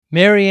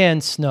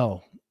Marianne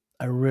Snow.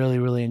 I really,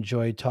 really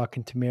enjoyed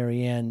talking to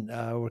Marianne.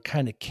 We're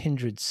kind of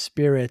kindred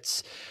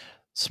spirits,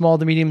 small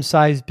to medium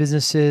sized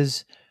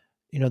businesses.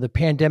 The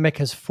pandemic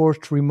has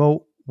forced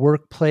remote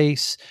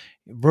workplace,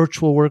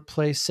 virtual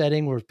workplace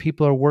setting where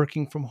people are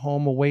working from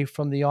home away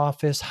from the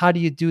office. How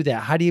do you do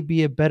that? How do you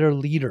be a better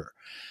leader?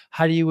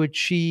 How do you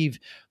achieve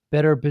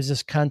better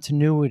business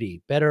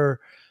continuity,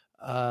 better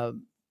uh,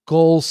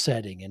 goal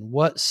setting, and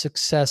what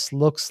success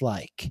looks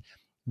like?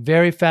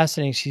 Very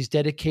fascinating. She's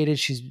dedicated.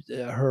 She's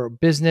her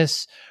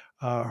business,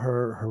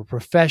 her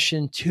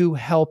profession to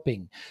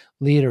helping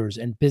leaders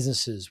and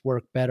businesses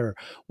work better.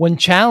 When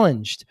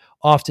challenged,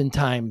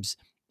 oftentimes,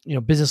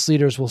 business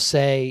leaders will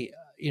say,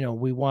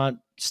 we want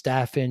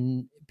staff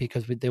in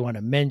because they want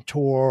a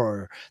mentor,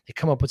 or they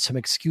come up with some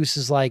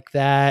excuses like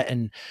that.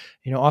 And,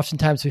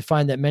 oftentimes we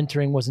find that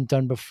mentoring wasn't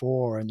done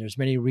before, and there's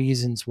many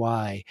reasons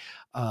why.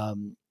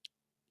 Um,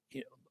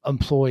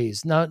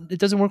 Employees. Now, it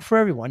doesn't work for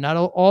everyone. Not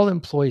all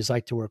employees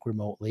like to work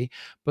remotely,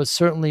 but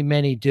certainly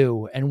many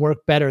do and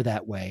work better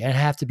that way and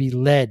have to be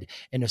led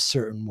in a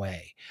certain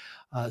way.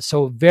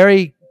 So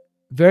very,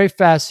 very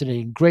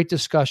fascinating. Great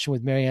discussion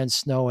with Marianne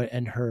Snow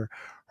and her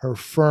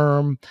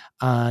firm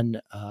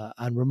on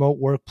remote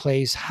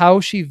workplace,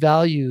 how she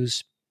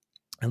values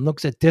and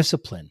looks at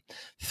discipline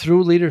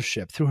through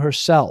leadership, through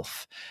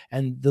herself,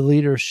 and the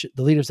leaders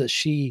that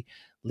she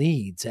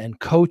leads and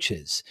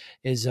coaches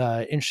is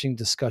an interesting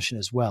discussion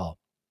as well.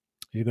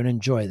 You're going to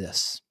enjoy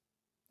this.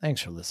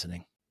 Thanks for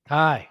listening.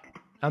 Hi,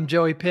 I'm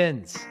Joey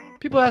Pinz.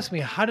 People ask me,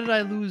 how did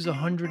I lose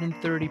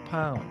 130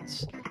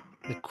 pounds?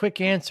 The quick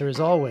answer is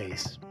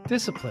always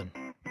discipline.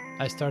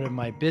 I started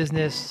my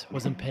business,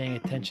 wasn't paying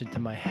attention to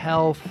my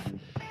health,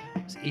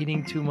 was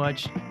eating too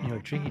much,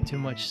 drinking too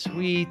much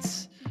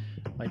sweets.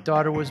 My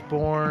daughter was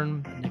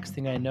born. Next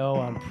thing I know,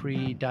 I'm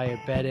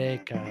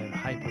pre-diabetic. I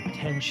have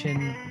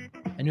hypertension.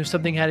 I knew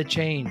something had to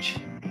change.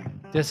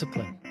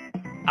 Discipline.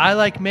 I,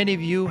 like many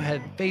of you,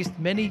 have faced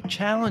many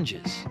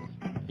challenges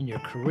in your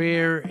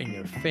career, in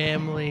your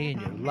family, in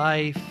your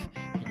life,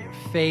 in your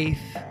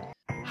faith.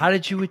 How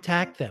did you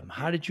attack them?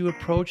 How did you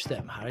approach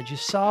them? How did you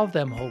solve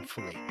them,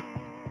 hopefully?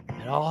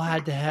 It all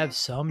had to have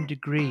some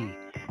degree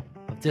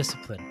of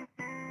discipline.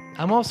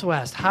 I'm also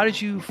asked, how did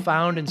you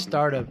found and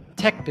start a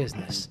tech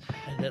business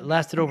that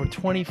lasted over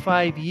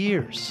 25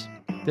 years?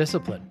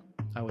 Discipline.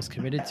 I was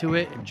committed to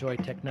it,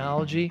 enjoyed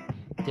technology,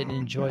 didn't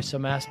enjoy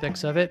some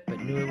aspects of it, but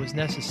knew it was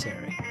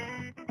necessary.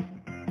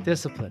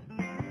 Discipline.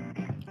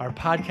 Our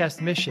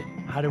podcast mission,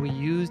 how do we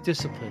use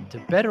discipline to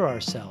better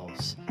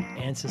ourselves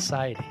and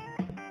society?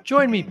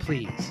 Join me,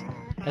 please,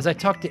 as I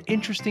talk to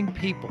interesting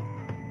people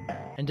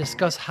and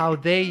discuss how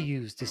they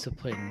use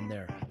discipline in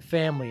their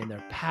family, in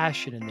their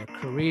passion, in their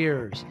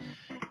careers,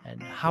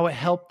 and how it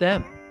helped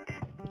them.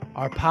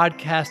 Our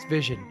podcast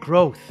vision,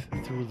 growth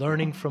through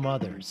learning from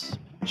others.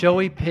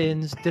 Joey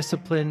Pinz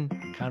Discipline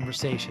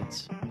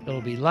Conversations. It'll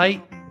be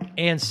light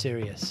and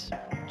serious.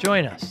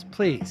 Join us,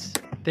 please.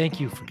 Thank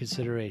you for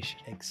consideration.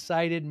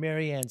 Excited,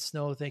 Marianne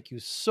Snow, thank you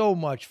so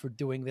much for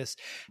doing this.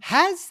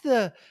 Has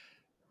the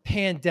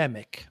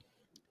pandemic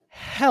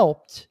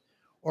helped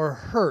or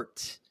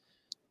hurt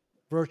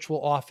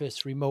virtual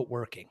office remote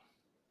working?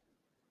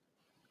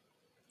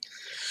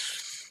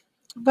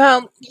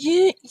 Well,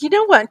 you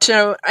know what,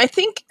 Joe? I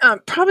think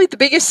probably the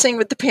biggest thing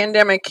with the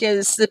pandemic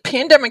is the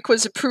pandemic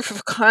was a proof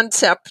of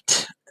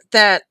concept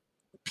that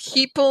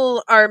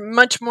people are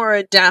much more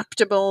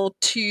adaptable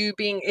to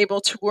being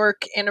able to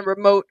work in a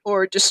remote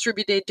or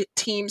distributed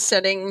team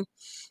setting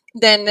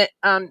than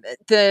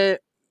the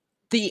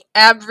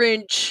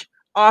average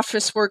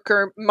office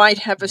worker might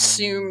have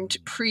assumed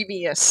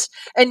previous.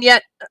 And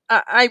yet,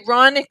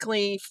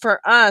 ironically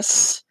for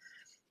us,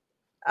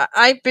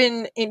 I've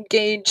been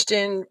engaged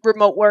in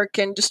remote work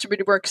and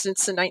distributed work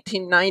since the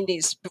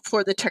 1990s,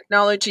 before the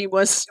technology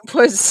was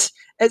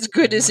as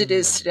good as it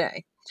is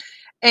today.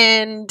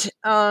 And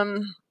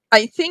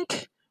I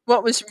think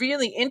what was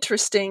really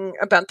interesting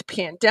about the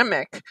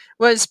pandemic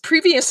was,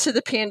 previous to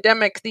the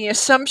pandemic, the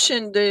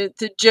assumption,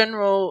 the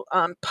general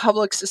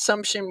public's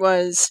assumption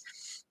was,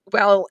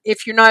 well,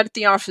 if you're not at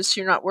the office,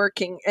 you're not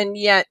working. And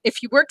yet,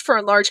 if you worked for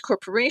a large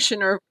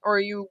corporation or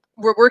you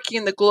were working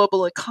in the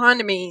global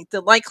economy,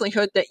 the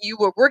likelihood that you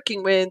were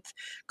working with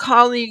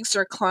colleagues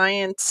or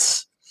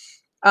clients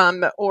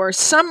or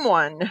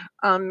someone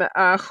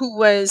who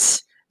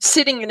was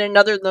sitting in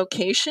another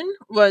location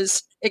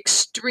was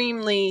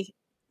extremely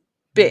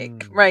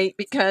big, right?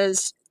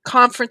 Because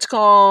conference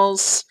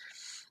calls,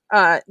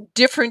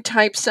 different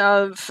types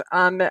of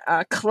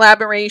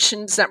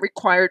collaborations that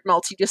required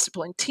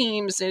multidisciplinary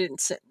teams. They didn't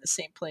sit in the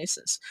same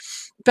places.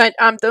 But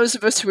those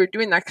of us who were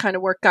doing that kind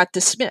of work got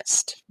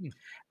dismissed.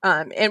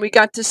 And we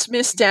got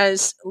dismissed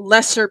as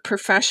lesser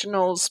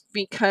professionals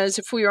because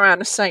if we were out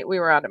of sight, we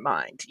were out of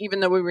mind, even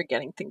though we were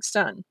getting things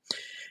done.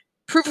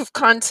 Proof of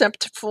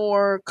concept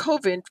for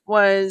COVID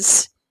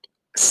was,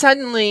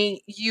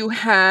 suddenly you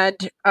had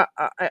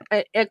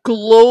a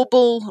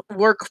global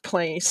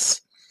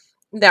workplace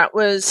that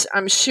was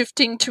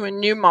shifting to a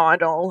new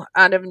model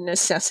out of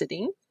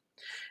necessity.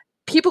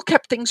 People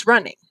kept things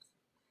running.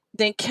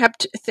 they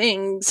kept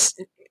things,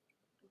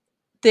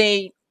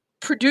 they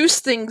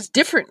produced things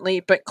differently,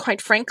 but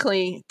quite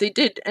frankly, they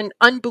did an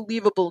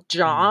unbelievable Mm.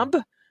 job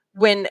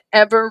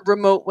whenever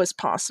remote was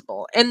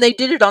possible. And they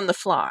did it on the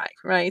fly,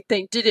 right?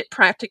 They did it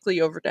practically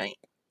overnight.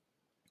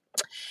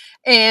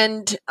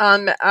 And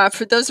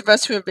for those of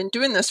us who have been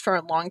doing this for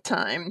a long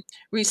time,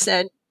 we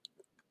said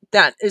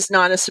that is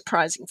not a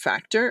surprising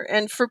factor.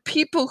 And for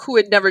people who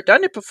had never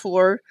done it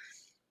before,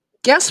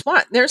 guess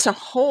what? There's a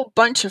whole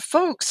bunch of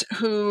folks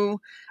who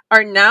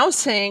are now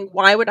saying,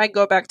 why would I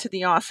go back to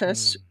the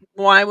office? Mm.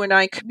 Why would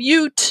I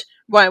commute?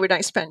 Why would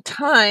I spend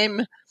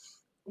time?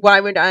 Why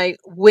would I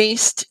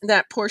waste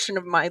that portion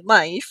of my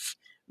life?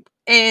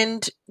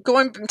 And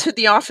going to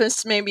the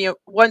office maybe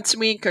once a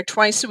week or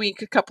twice a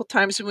week, a couple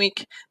times a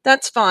week,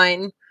 that's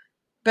fine.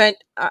 But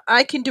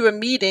I can do a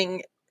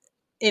meeting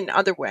in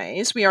other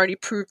ways. We already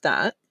proved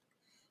that.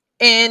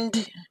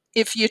 And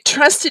if you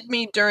trusted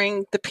me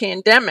during the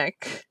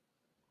pandemic,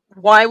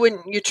 why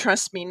wouldn't you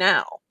trust me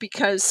now?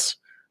 Because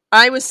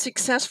I was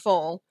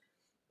successful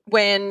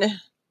when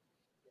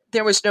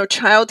there was no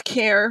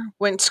childcare,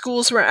 when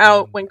schools were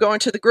out, Mm. when going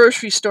to the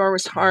grocery store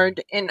was Mm.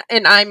 hard, and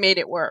I made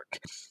it work.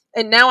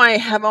 And now I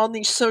have all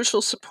these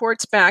social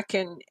supports back,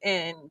 and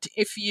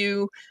if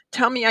you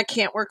tell me I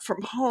can't work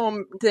from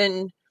home,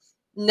 then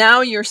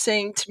now you're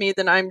saying to me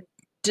that I'm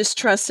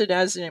distrusted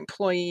as an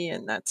employee,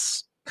 and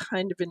that's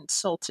kind of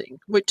insulting,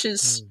 which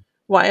is Mm.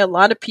 why a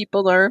lot of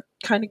people are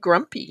kind of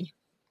grumpy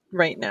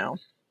right now.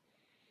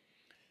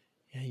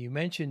 Yeah, you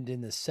mentioned in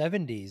the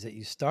 70s that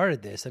you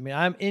started this. I mean,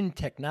 I'm in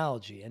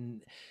technology,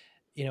 and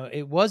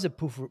it was a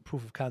proof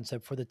of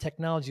concept for the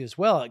technology as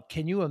well.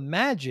 Can you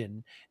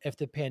imagine if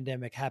the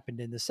pandemic happened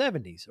in the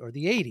 70s or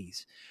the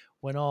 80s,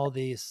 when all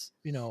these,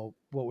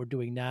 what we're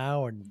doing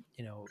now, and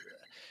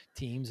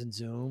Teams and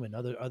Zoom and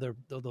other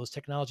those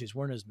technologies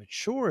weren't as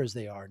mature as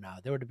they are now?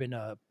 There would have been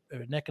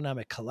an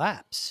economic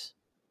collapse.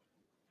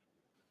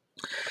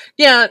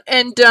 Yeah,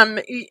 and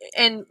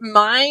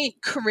my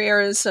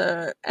career as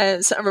a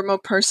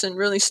remote person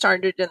really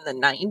started in the Wow.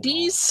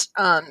 90s.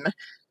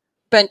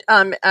 But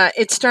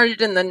it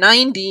started in the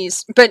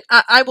 90s. But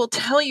I will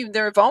tell you,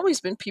 there have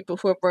always been people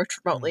who have worked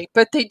Mm. remotely,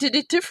 but they did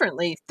it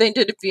differently. They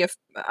did it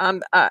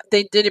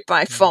they did it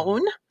by Mm.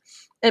 phone,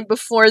 and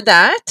before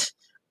that,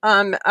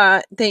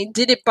 they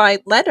did it by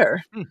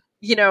letter. Mm.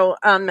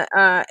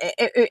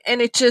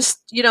 And it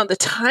just, the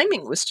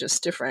timing was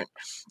just different.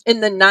 In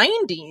the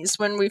 90s,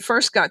 when we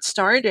first got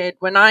started,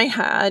 when I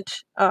had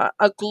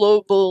a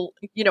global,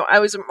 I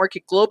wasn't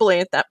working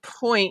globally at that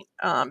point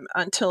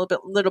until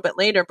little bit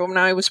later, but when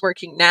I was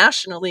working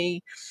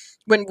nationally,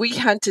 when we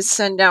had to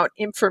send out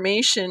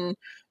information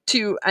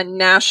to a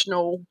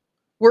national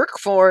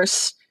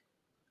workforce,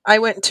 I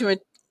went to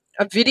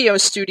a video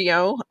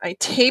studio. I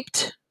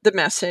taped the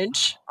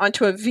message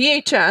onto a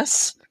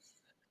VHS.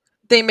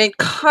 They made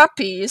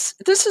copies.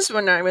 This is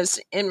when I was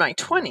in my Wow.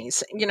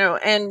 20s,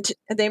 and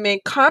they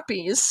made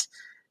copies.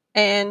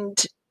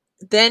 And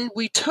then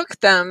we took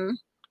them,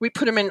 we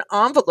put them in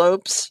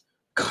envelopes,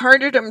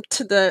 carted them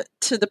to the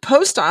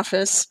post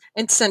office,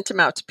 and sent them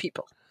out to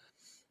people.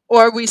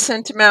 Or we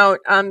sent them out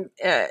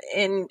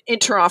in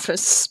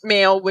interoffice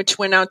mail, which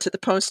went out to the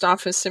post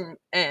office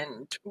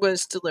and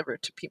was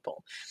delivered to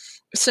people.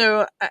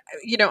 So,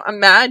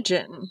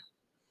 imagine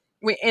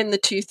in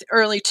the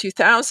early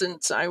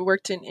 2000s, I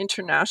worked in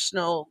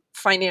international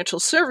financial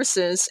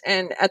services.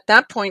 And at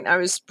that point, I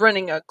was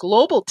running a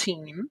global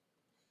team.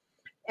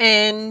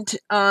 And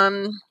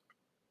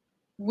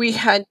we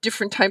had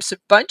different types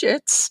of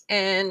budgets.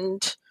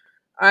 And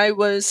I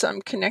was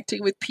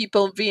connecting with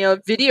people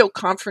via video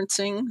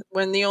conferencing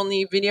when the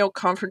only video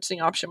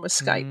conferencing option was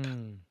Skype.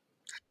 Mm.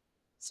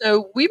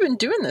 So we've been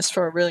doing this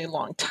for a really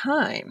long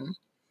time.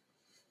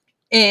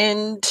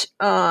 And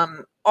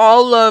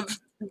all of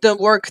the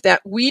work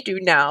that we do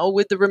now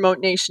with the Remote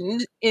Nation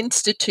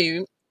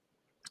Institute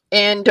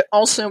and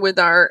also with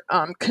our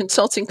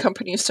consulting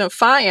company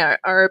Sophia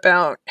are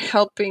about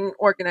helping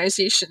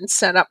organizations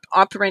set up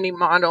operating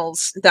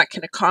models that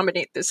can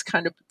accommodate this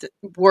kind of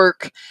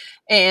work.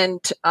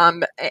 And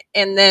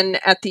then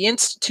at the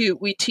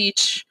institute, we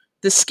teach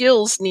the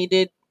skills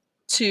needed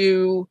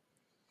to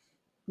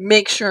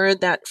make sure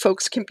that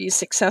folks can be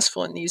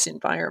successful in these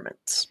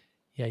environments.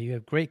 Yeah, you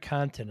have great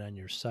content on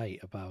your site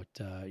about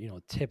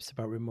tips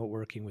about remote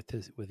working with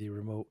the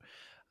remote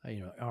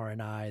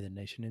RNI, the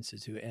Nation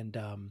Institute. And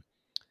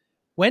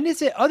when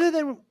is it, other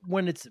than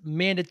when it's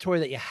mandatory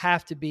that you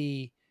have to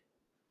be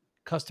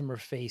customer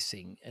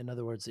facing, in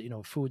other words,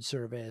 food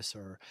service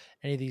or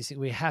any of these things,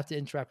 we have to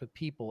interact with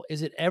people,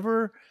 is it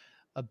ever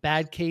a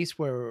bad case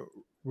where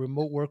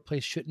remote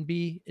workplace shouldn't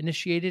be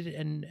initiated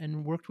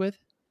and worked with?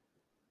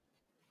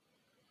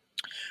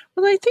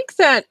 Well, I think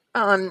that,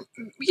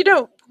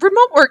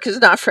 remote work is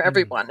not for Mm.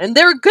 everyone. And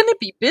there are going to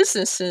be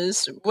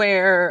businesses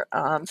where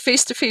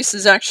face to face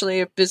is actually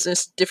a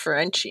business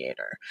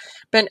differentiator.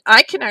 But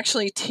I can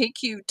actually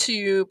take you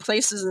to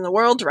places in the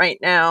world right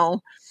now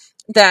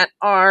that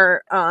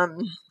are,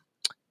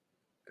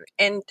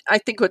 and I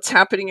think what's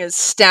happening is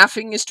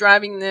staffing is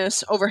driving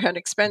this, overhead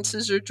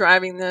expenses are Mm.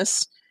 driving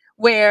this.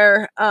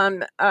 where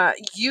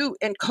you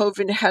and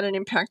COVID had an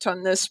impact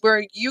on this,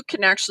 where you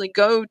can actually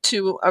go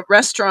to a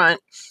restaurant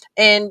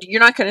and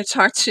you're not going to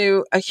talk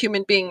to a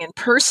human being in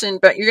person,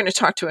 but you're going to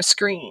talk to a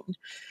screen.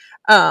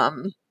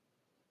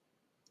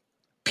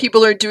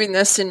 People are doing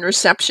this in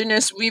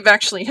receptionists. We've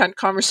actually had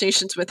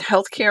conversations with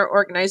healthcare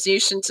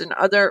organizations and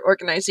other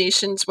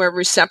organizations where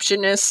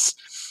receptionists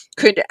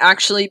could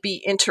actually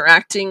be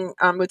interacting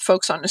with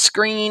folks on a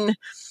screen.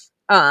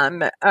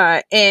 And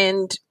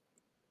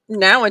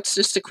now it's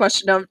just a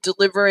question of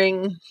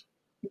delivering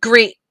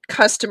great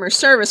customer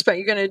service, but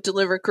you're going to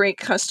deliver great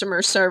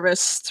customer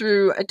service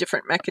through a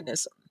different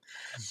mechanism.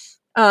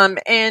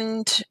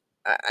 And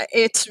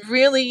it's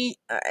really,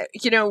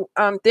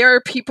 there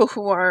are people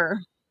who are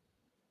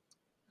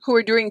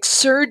doing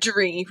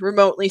surgery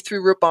remotely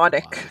through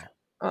robotic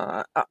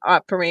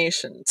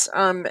operations,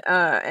 and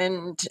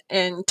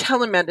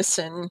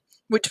telemedicine,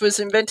 which was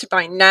invented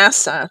by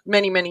NASA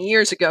many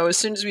years ago. As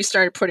soon as we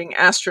started putting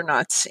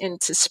astronauts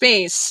into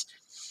space,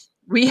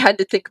 we had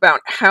to think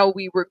about how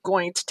we were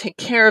going to take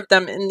care of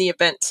them in the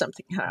event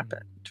something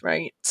happened,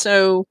 right?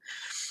 So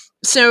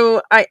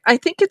I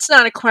think it's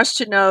not a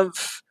question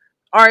of,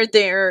 are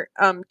there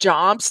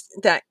jobs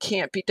that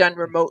can't be done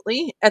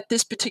remotely at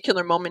this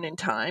particular moment in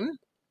time?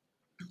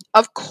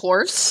 Of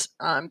course,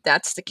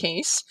 that's the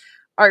case.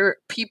 Are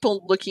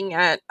people looking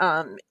at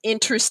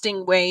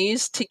interesting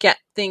ways to get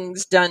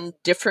things done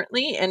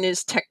differently? And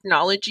is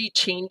technology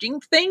changing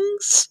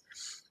things?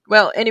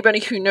 Well, anybody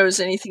who knows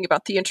anything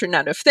about the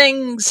Internet of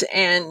Things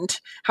and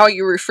how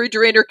your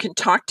refrigerator can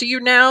talk to you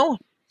now,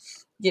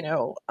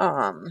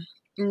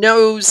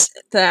 knows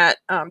that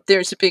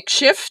there's a big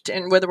shift.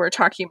 And whether we're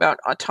talking about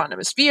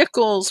autonomous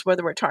vehicles,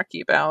 whether we're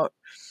talking about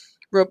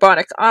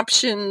robotic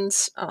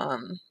options,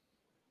 and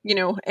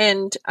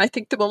I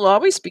think there will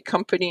always be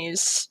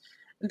companies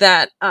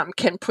that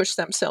can push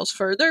themselves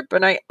further.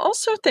 But I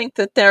also think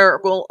that there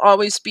will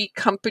always be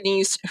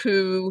companies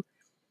who,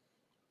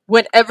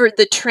 whatever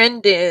the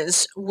trend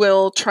is,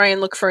 will try and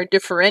look for a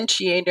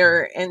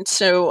differentiator. And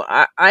so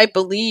I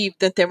believe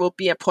that there will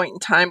be a point in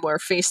time where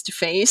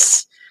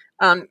face-to-face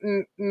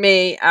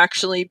may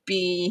actually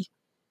be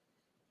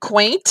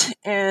quaint,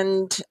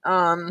 and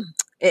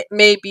it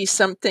may be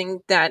something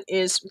that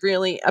is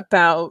really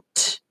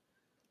about,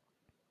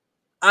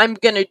 I'm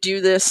going to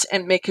do this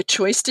and make a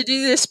choice to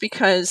do this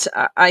because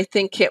I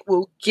think it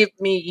will give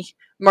me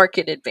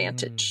market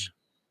advantage.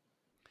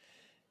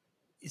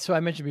 So I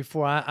mentioned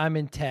before, I'm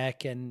in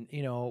tech, and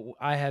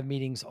I have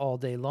meetings all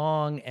day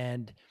long,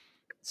 and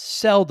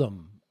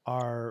seldom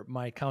are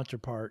my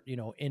counterpart,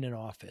 in an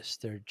office.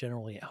 They're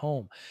generally at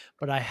home.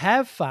 But I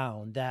have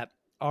found that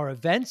our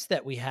events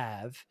that we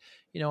have,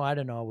 I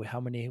don't know how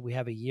many we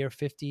have a year,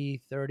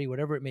 50, 30,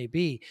 whatever it may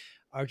be,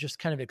 are just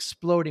kind of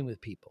exploding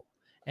with people.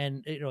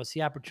 And it's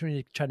the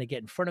opportunity to try to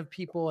get in front of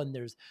people. And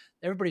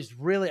everybody's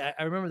really,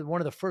 I remember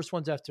one of the first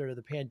ones after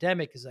the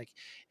pandemic is like,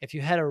 if you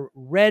had a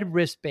red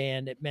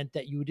wristband, it meant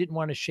that you didn't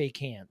want to shake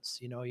hands.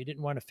 You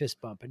didn't want a fist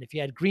bump. And if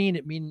you had green,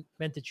 it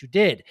meant that you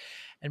did.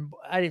 And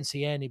I didn't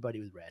see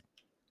anybody with red.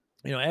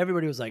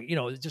 Everybody was like,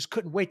 just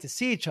couldn't wait to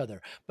see each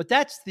other. But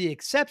that's the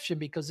exception,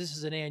 because this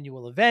is an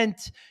annual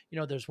event.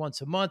 There's once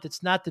a month.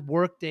 It's not the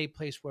workday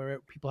place where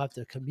people have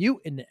to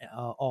commute in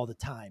all the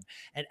time.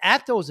 And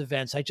at those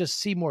events, I just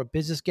see more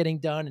business getting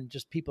done, and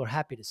just people are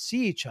happy to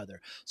see each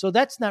other. So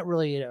that's not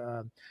really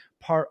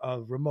part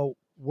of remote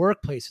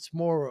workplace. It's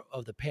more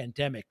of the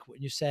pandemic,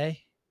 wouldn't you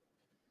say?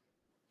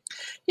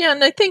 Yeah,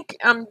 and I think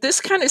this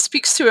kind of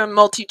speaks to a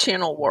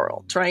multi-channel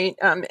world, right?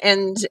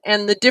 And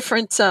the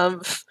difference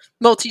of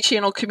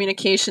multi-channel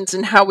communications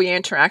and how we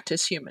interact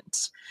as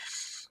humans.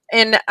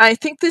 And I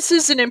think this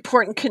is an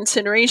important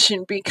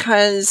consideration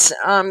because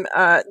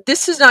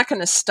this is not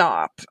going to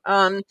stop.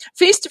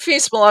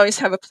 Face-to-face will always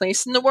have a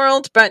place in the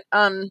world, but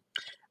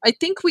I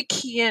think we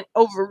can't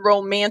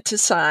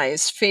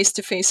over-romanticize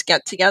face-to-face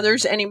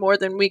get-togethers any more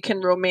than we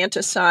can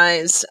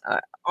romanticize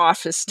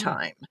office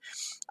time.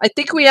 I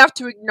think we have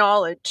to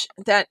acknowledge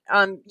that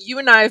you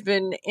and I have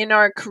been in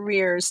our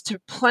careers to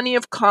plenty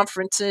of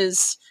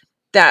conferences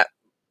that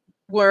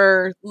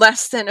were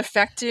less than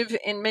effective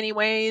in many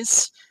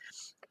ways.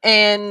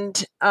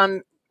 And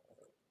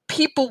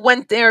people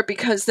went there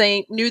because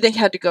they knew they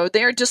had to go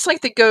there, just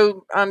like they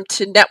go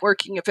to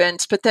networking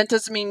events. But that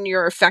doesn't mean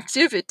you're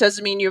effective. It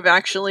doesn't mean you've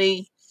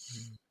actually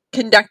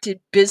conducted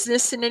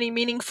business in any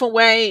meaningful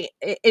way.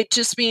 It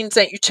just means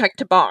that you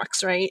checked a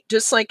box, right?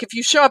 Just like if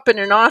you show up in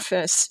an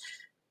office,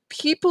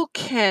 people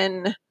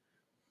can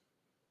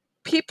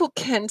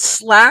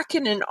slack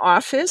in an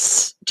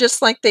office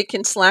just like they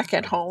can slack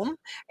at home.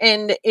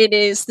 And it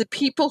is the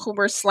people who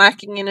are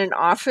slacking in an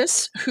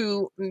office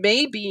who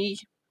may be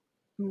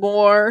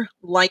more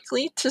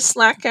likely to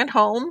slack at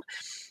home.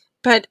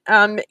 But,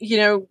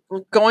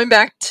 going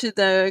back to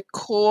the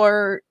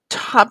core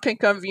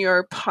topic of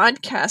your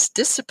podcast,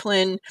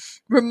 discipline,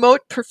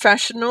 remote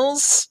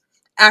professionals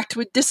act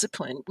with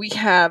discipline. We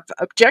have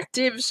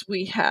objectives,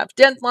 we have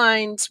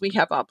deadlines, we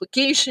have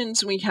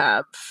obligations, we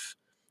have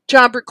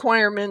job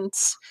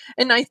requirements.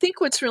 And I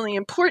think what's really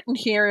important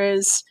here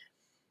is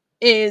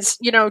is,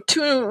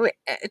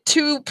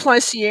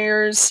 2+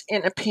 years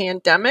in a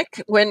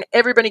pandemic when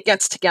everybody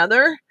gets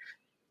together.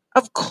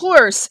 Of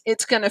course,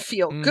 it's going to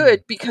feel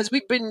good because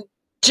we've been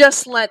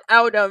just let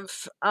out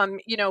of,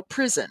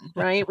 prison,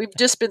 right? We've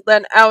just been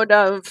let out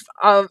of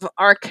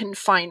our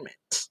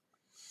confinement.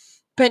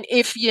 But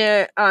if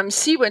you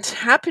see what's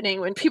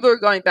happening when people are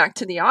going back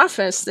to the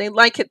office, they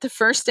like it the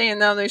first day, and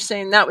now they're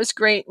saying, that was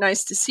great,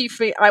 nice to see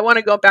you. I want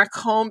to go back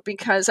home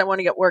because I want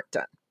to get work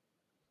done.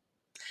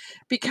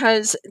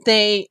 Because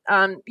they,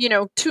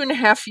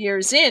 2.5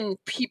 years in,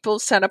 people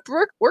set up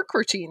work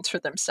routines for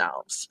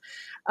themselves.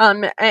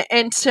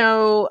 And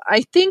so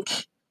I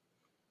think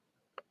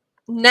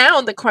now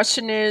the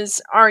question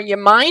is, are you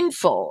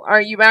mindful? Are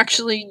you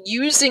actually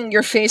using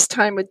your face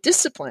time with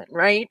discipline,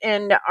 right?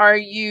 And are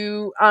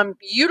you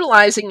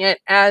utilizing it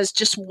as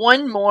just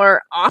one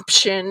more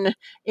option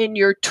in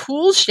your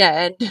tool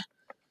shed,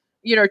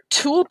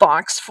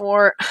 toolbox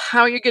for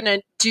how you're going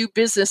to do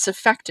business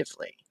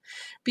effectively?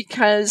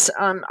 Because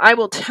I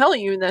will tell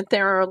you that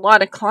there are a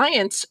lot of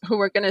clients who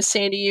are going to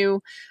say to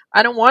you,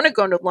 I don't want to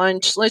go to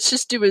lunch. Let's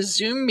just do a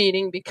Zoom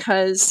meeting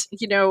because,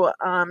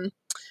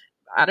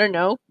 I don't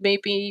know,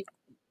 maybe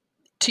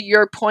to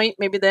your point,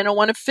 maybe they don't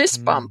want a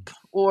fist bump,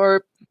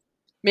 or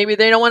maybe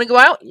they don't want to go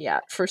out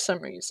yet for some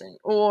reason,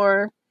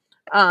 or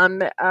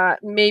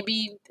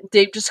maybe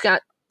they've just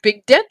got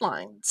big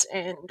deadlines.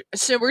 And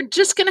so we're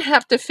just going to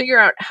have to figure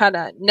out how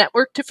to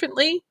network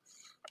differently,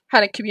 how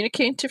to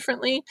communicate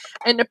differently,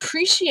 and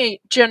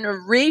appreciate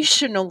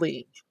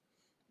generationally.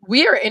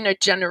 We are in a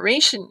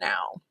generation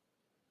now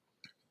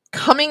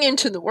coming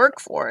into the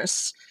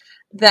workforce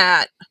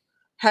that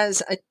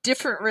has a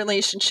different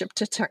relationship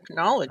to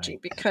technology,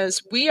 Right.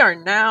 because we are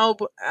now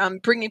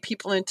bringing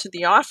people into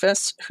the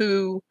office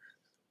who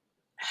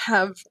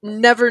have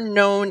never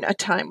known a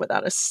time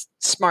without a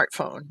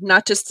smartphone,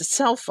 not just a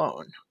cell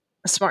phone,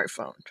 a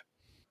smartphone,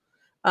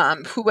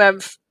 who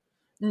have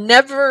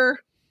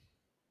never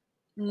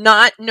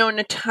not known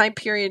a time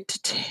period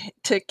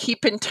to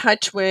keep in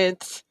touch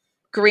with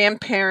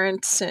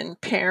grandparents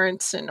and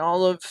parents and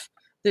all of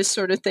this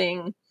sort of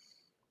thing,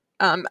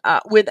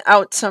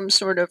 without some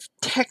sort of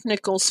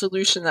technical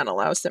solution that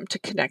allows them to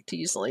connect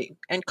easily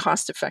and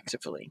cost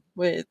effectively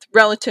with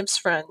relatives,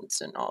 friends,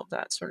 and all of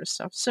that sort of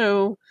stuff.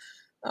 So,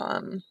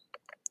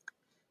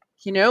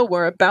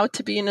 we're about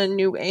to be in a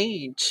new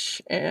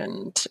age,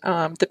 and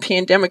the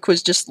pandemic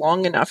was just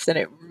long enough that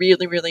it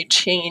really, really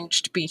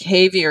changed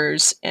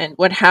behaviors. And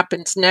what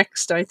happens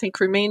next, I think,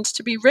 remains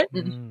to be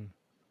written.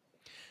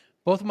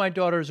 Both of my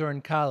daughters are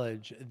in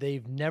college.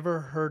 They've never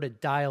heard a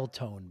dial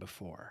tone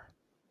before.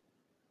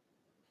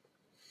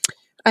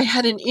 I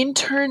had an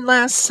intern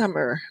last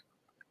summer,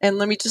 and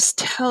let me just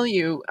tell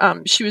you,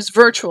 she was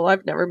virtual.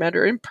 I've never met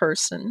her in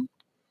person.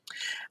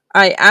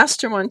 I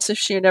asked her once if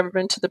she had ever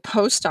been to the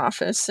post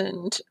office,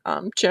 and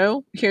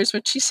Joe, here's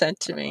what she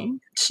said to me.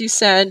 She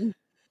said,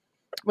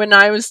 when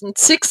I was in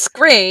 6th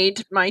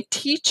grade, my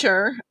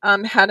teacher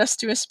had us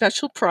do a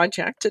special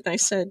project, and I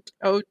said,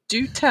 "Oh,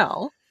 do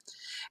tell."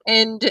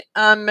 And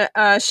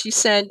she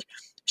said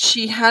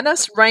she had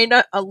us write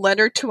a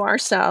letter to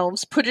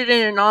ourselves, put it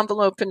in an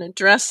envelope, and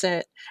address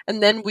it.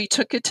 And then we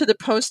took it to the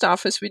post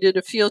office. We did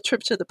a field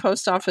trip to the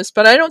post office,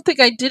 but I don't think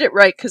I did it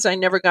right because I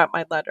never got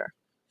my letter.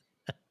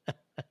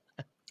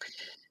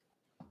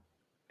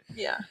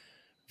 Yeah.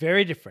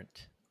 Very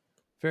different.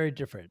 Very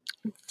different.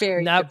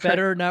 Very Not different.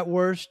 better, not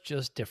worse,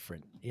 just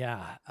different.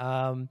 Yeah.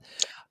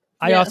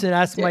 I Yeah. often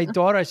ask Yeah. my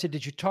daughter, I said,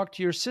 did you talk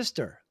to your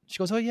sister? She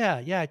goes, oh,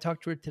 yeah, I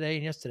talked to her today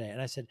and yesterday. And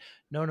I said,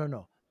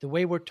 no. The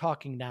way we're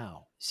talking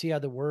now, see how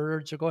the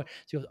words are going?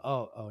 She goes,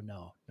 oh,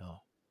 no,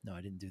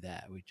 I didn't do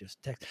that. We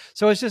just text.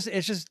 So it's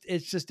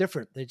just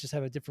different. They just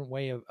have a different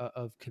way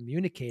of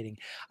communicating.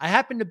 I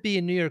happened to be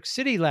in New York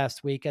City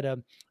last week at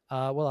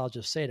I'll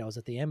just say it. I was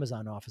at the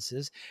Amazon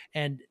offices,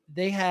 and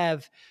they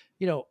have,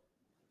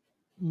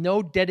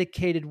 no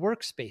dedicated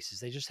workspaces.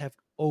 They just have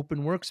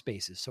open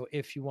workspaces. So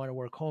if you want to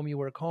work home, you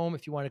work home.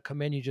 If you want to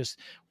come in, you just,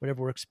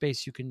 whatever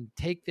workspace you can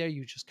take there,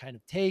 you just kind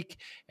of take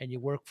and you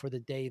work for the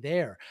day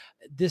there.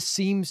 This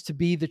seems to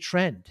be the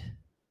trend.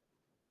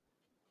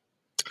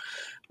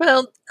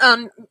 Well,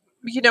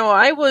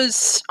 I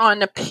was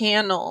on a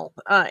panel,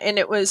 and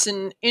it was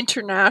an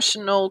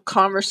international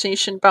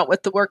conversation about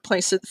what the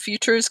workplace of the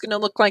future is going to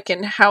look like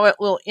and how it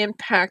will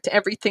impact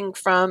everything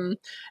from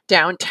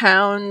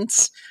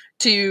downtowns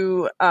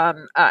to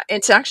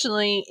it's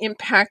actually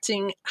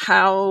impacting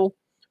how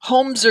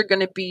homes are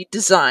going to be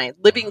designed,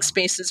 living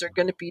spaces are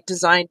going to be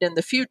designed in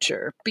the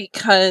future.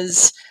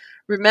 Because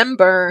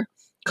remember,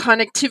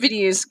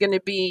 connectivity is going to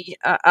be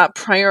a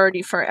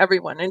priority for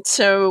everyone. And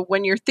so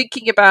when you're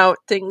thinking about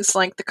things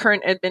like the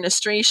current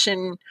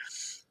administration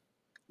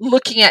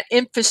looking at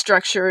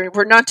infrastructure,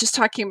 we're not just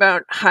talking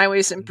about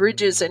highways and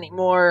bridges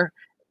anymore.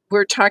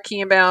 We're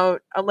talking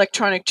about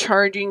electronic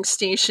charging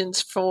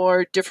stations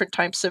for different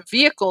types of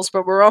vehicles,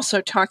 but we're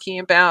also talking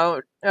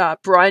about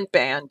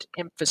broadband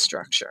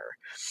infrastructure.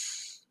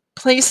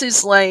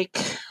 Places like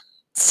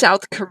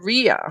South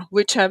Korea,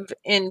 which have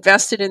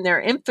invested in their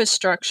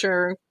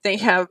infrastructure, they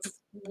have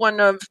one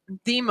of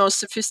the most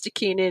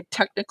sophisticated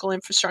technical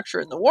infrastructure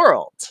in the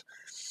world,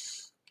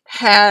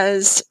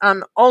 has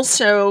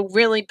also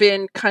really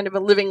been kind of a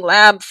living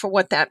lab for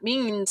what that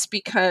means,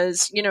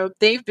 because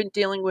they've been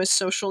dealing with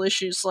social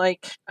issues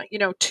like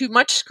too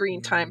much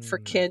screen time for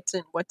Mm. kids,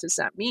 and what does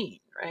that mean,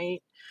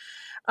 right?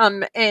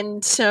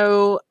 And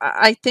so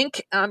I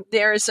think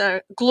there's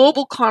a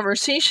global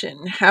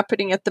conversation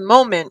happening at the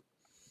moment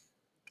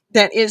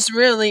that is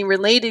really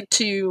related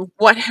to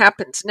what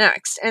happens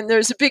next. And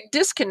there's a big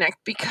disconnect,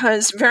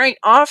 because very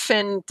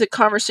often the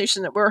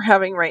conversation that we're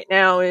having right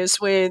now is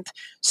with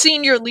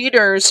senior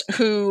leaders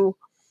who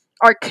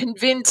are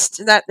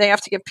convinced that they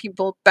have to get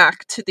people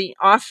back to the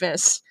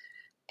office.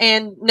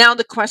 And now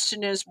the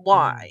question is Mm.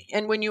 why?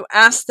 And when you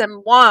ask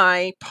them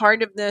why,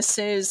 part of this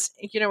is,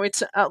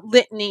 it's a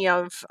litany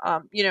of,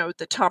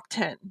 the top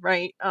 10,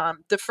 right?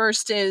 The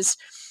first is,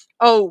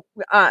 oh,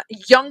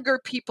 younger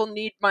people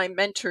need my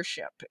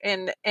mentorship.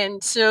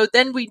 And so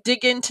then we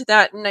dig into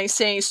that, and I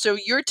say, so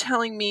you're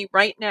telling me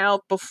right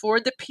now, before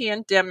the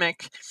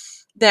pandemic,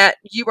 that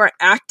you are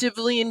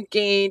actively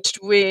engaged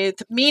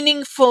with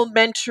meaningful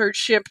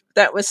mentorship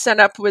that was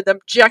set up with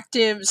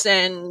objectives,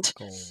 and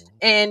Goals.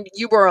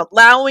 you were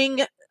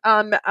allowing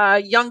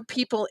young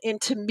people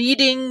into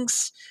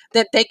meetings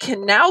that they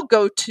can now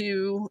go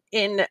to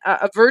in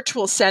a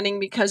virtual setting,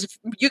 because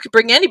you could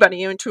bring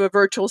anybody into a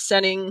virtual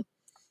setting,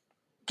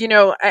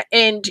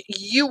 and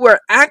you were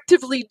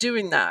actively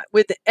doing that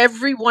with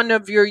every one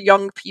of your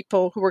young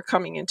people who were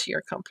coming into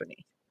your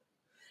company.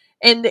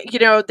 And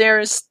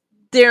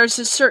there's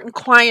a certain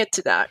quiet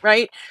to that,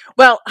 right?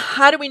 Well,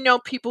 how do we know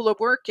people are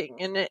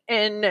working?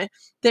 And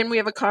then we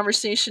have a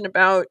conversation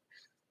about,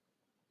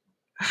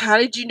 how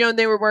did you know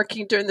they were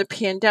working during the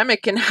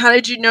pandemic, and how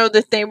did you know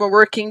that they were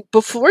working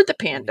before the In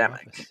the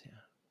pandemic? office. Yeah.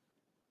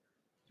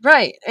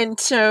 Right. And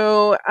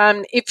so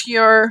if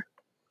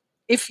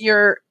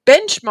your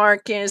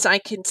benchmark is, I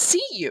can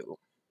see you,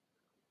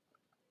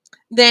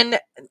 then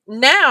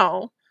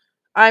now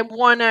I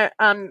want to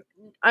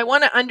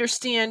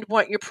understand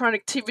what your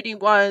productivity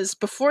was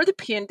before the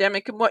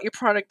pandemic and what your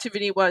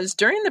productivity was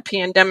during the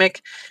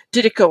pandemic.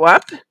 Did it go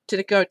up?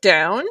 Did it go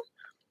down?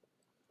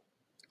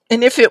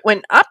 And if it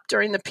went up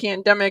during the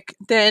pandemic,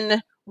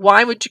 then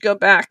why would you go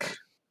back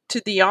to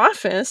the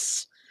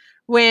office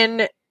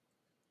when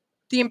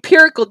the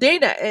empirical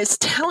data is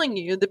telling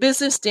you, the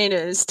business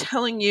data is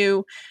telling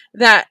you,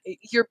 that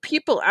your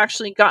people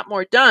actually got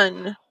more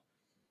done,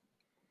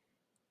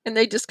 and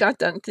they just got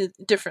done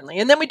differently?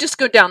 And then we just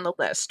go down the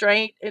list,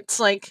 right? It's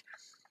like,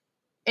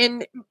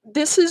 and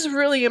this is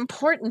really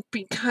important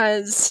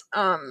because,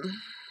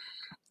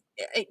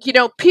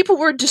 people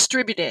were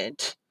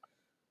distributed,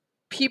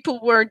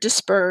 people were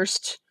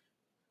dispersed,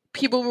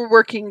 people were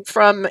working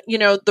from,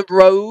 the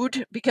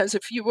road, because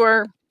if you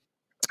were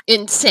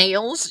in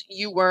sales,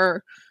 you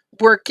were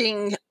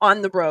working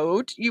on the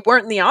road. You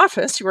weren't in the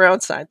office, you were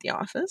outside the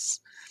office.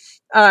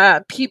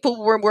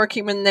 People were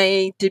working when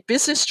they did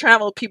business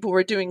travel, people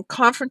were doing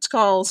conference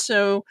calls.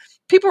 So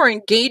people were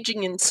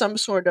engaging in some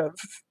sort of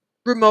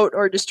remote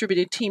or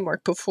distributed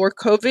teamwork before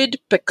COVID,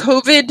 but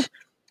COVID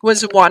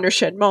was a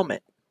watershed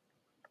moment.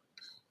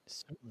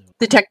 Certainly.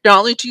 The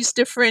technology is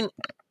different,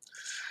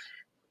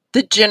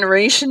 the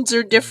generations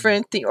are Mm.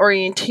 different, the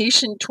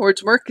orientation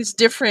towards work is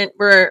different.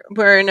 We're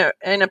in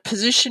a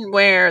position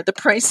where the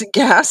price of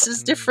gas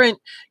is Mm. different.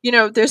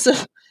 There's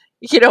a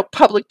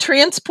public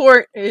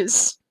transport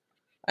is,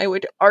 I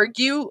would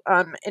argue,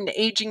 an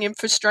aging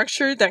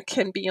infrastructure that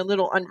can be a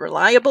little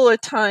unreliable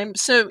at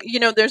times. So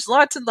there's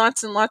lots and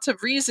lots and lots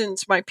of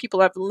reasons why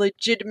people have a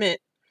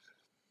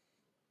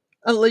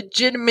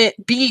legitimate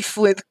beef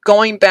with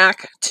going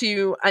back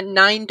to a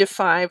 9 to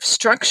 5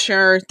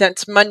 structure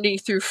that's Monday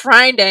through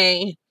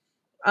Friday.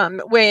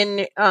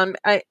 When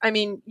I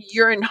mean,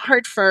 you're in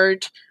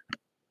Hartford,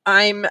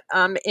 I'm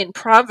in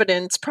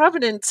Providence.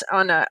 Providence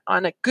on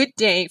a good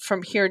day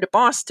from here to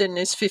Boston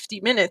is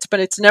 50 minutes, but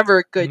it's never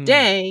a good Mm.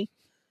 day.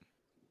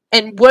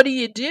 And what do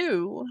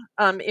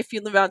if you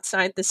live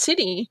outside the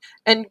city?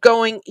 And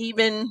going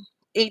even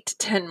 8 to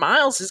 10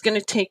 miles is going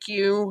to take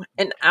you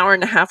an hour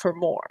and a half or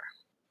more.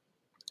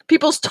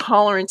 People's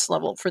tolerance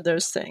level for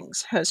those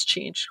things has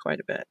changed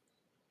quite a bit.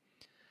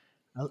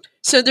 A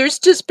So there's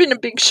just been a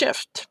big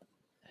shift.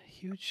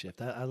 huge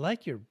shift. I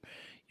like your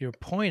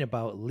point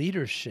about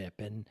leadership,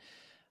 and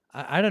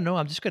I don't know.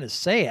 I'm just going to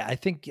say it. I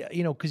think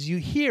because you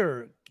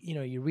hear,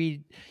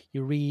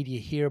 you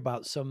hear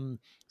about some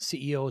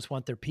CEOs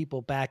want their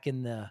people back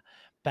in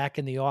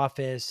the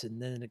office,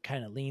 and then it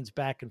kind of leans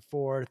back and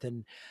forth,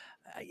 and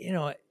uh, you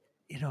know,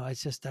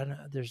 it's just, I don't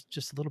know, there's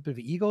just a little bit of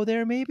ego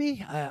there,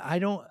 maybe. I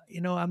don't,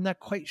 I'm not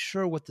quite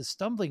sure what the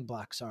stumbling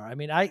blocks are. I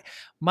mean,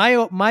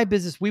 my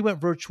business, we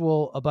went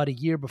virtual about a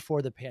year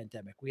before the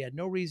pandemic. We had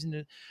no reason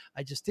to.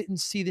 I just didn't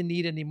see the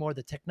need anymore.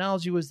 The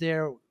technology was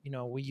there.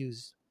 We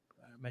use.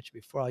 I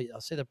mentioned before. I'll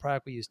say the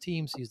product. We use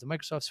Teams. Use the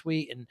Microsoft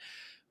Suite, and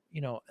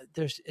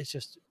it's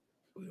just,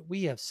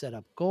 we have set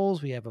up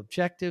goals. We have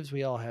objectives.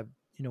 We all have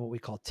what we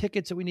call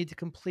tickets that we need to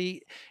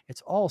complete.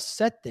 It's all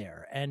set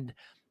there, and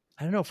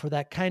I don't know, for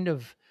that kind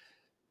of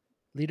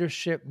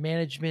leadership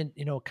management,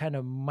 kind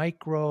of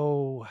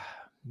micro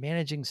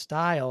managing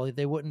style,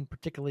 they wouldn't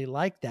particularly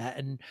like that.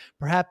 And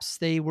perhaps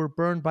they were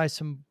burned by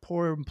some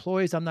poor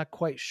employees. I'm not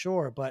quite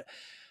sure, but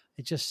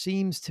it just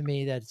seems to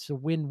me that it's a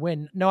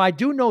win-win. No, I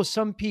do know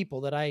some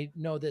people that I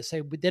know that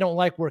say they don't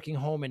like working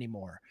home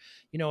anymore.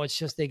 It's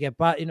just they get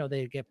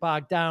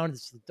bogged down.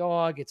 It's the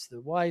dog, it's the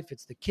wife,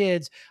 it's the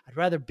kids. I'd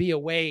rather be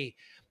away,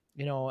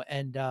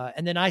 and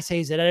then I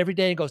say, is it every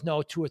day? And goes,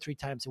 no, 2 or 3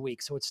 times a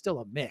week. So it's still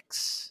a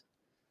mix.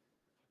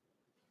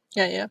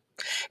 Yeah, yeah.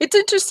 It's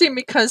interesting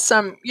because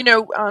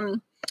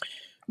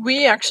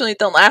we actually,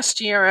 the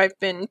last year I've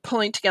been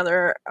pulling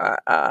together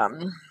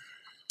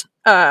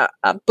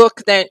a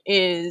book that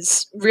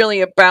is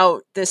really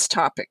about this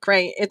topic,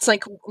 right? It's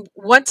like,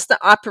 what's the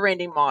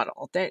operating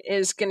model that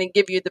is going to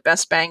give you the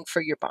best bang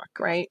for your buck,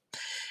 right?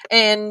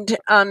 And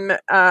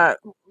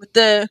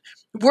the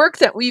work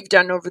that we've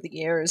done over the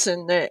years,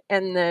 and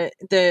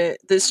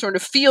the sort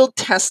of field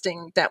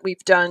testing that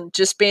we've done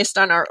just based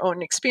on our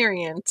own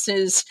experience,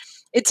 is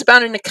it's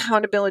about an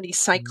accountability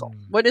cycle.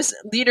 What does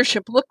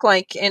leadership look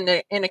like in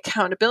an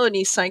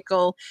accountability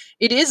cycle?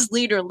 It is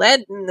leader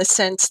led in the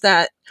sense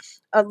that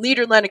a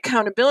leader led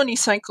accountability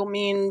cycle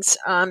means,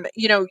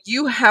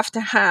 you have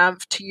to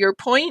have, to your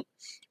point,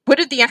 what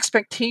are the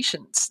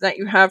expectations that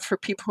you have for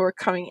people who are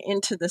coming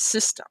into the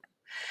system?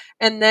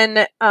 And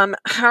then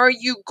how are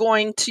you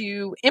going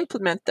to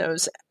implement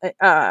those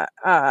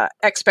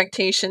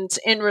expectations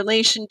in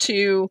relation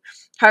to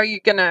how are you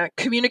going to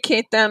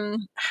communicate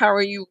them? How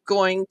are you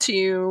going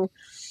to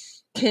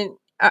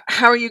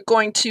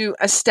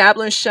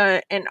establish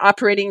an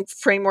operating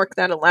framework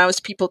that allows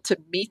people to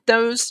meet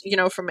those,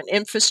 from an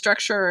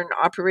infrastructure and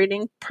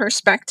operating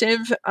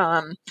perspective?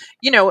 A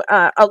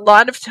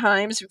lot of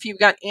times, if you've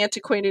got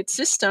antiquated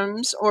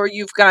systems, or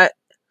you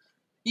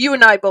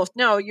and I both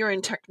know you're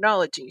in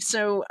technology,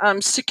 so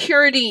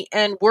security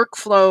and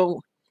workflow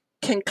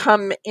can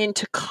come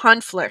into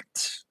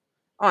conflict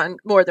on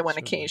more than one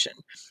occasion.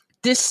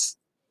 This,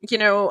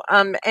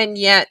 and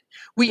yet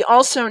we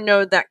also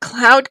know that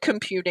cloud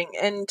computing,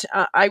 and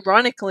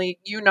ironically,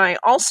 you and I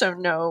also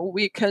know,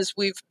 because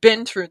we've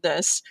been through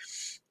this,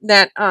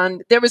 that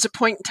there was a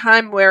point in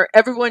time where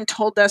everyone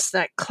told us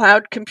that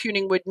cloud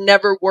computing would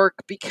never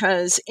work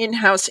because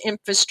in-house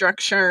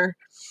infrastructure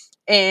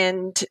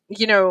and,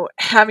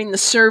 having the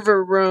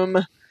server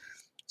room,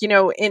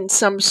 in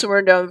some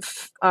sort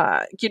of,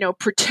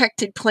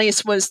 protected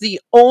place was the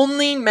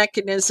only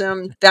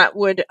mechanism that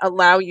would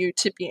allow you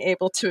to be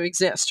able to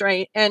exist,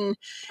 right? And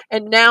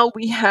now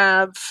we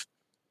have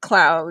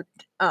cloud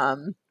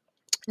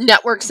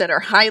networks that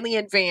are highly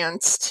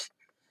advanced.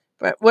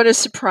 But what a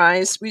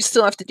surprise, we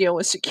still have to deal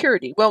with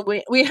security. Well,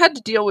 we had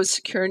to deal with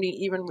security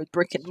even with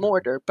brick and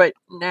mortar, but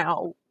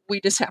now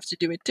we just have to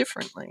do it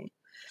differently.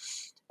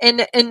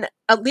 And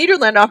a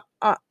leader-led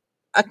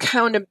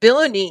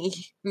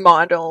accountability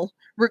model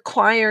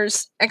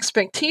requires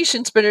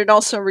expectations, but it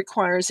also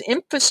requires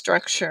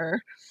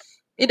infrastructure.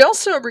 It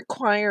also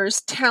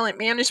requires talent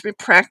management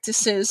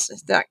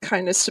practices that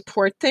kind of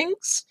support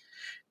things.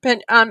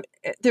 But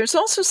there's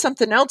also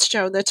something else,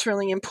 Joe, that's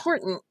really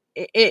important.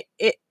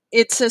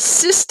 It's a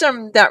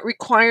system that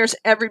requires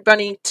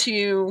everybody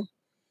to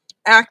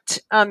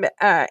act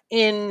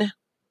in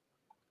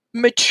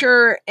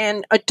mature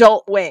and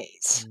adult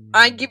ways.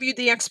 I give you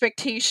the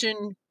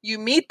expectation, you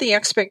meet the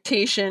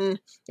expectation.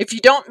 If you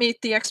don't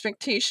meet the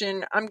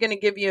expectation, I'm going to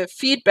give you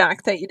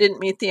feedback that you didn't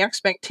meet the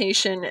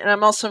expectation, and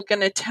I'm also going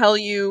to tell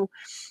you,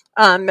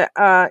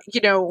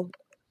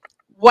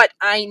 what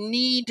I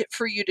need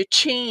for you to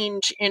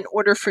change in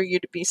order for you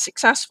to be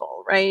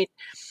successful, right?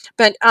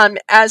 But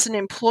as an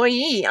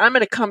employee, I'm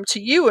going to come to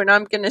you and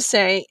I'm going to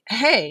say,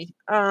 hey,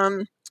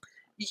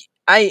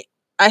 I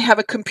have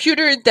a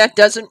computer that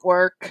doesn't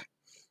work.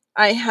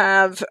 I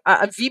have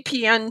a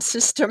VPN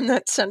system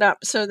that's set up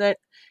so that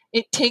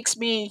it takes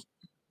me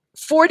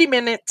 40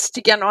 minutes to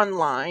get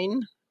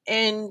online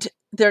and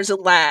there's a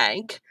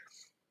lag.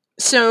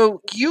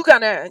 So you got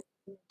to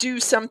do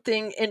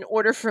something in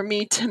order for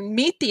me to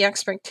meet the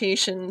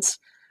expectations.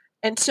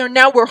 And so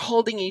now we're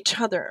holding each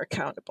other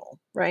accountable,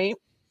 right?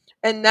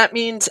 And that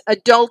means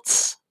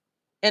adults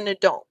and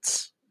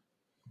adults.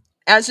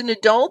 As an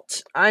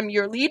adult, I'm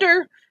your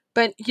leader,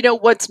 but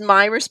what's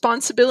my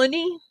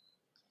responsibility?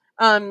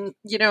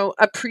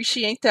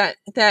 Appreciate that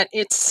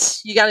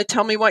it's, you got to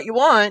tell me what you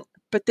want,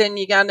 but then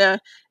you got to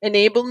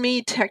enable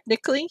me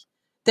technically.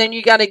 Then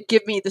you got to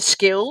give me the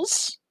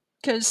skills,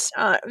 because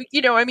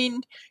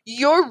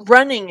you're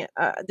running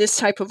this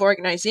type of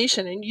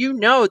organization, and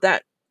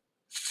that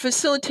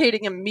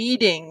facilitating a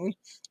meeting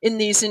in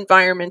these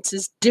environments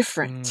is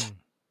different.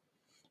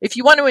 If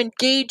you want to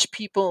engage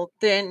people,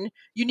 then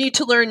you need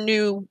to learn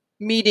new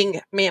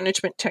meeting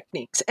management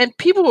techniques. And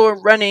people were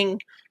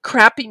running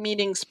crappy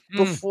meetings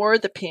before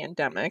the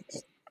pandemic.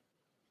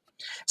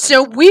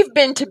 So we've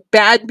been to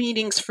bad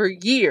meetings for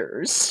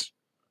years.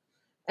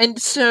 And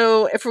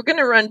so if we're going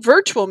to run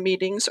virtual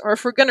meetings, or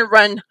if we're going to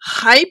run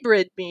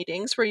hybrid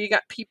meetings where you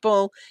got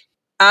people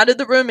out of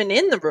the room and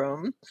in the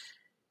room,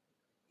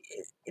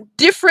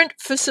 different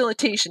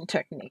facilitation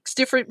techniques,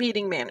 different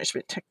meeting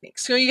management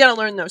techniques. So you got to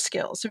learn those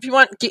skills. If you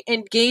want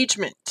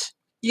engagement,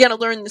 you got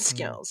to learn the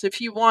skills. If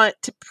you want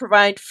to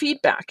provide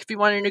feedback, if you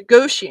want to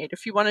negotiate,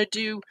 if you want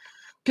to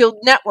build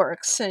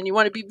networks and you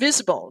want to be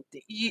visible,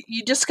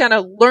 you just got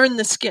to learn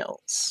the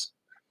skills.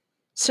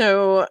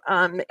 So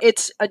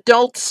it's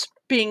adults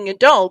being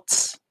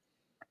adults,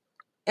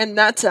 and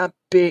that's a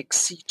big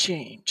sea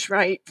change,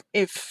 right?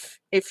 If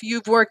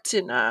you've worked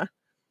in a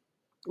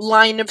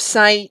line of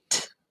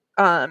sight,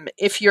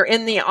 if you're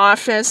in the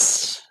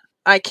office,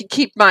 I can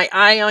keep my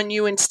eye on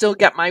you and still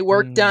get my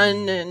work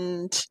done,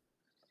 and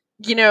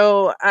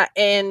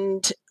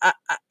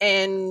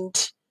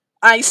and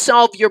I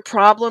solve your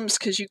problems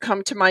because you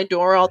come to my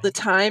door all the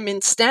time.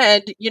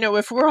 Instead,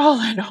 if we're all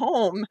at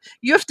home,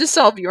 you have to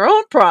solve your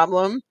own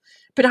problem,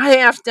 but I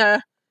have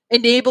to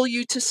enable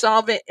you to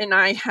solve it, and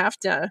I have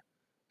to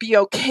be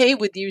okay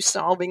with you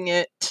solving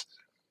it,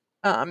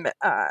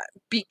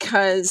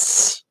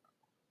 because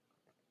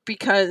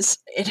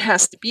it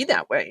has to be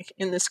that way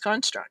in this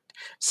construct.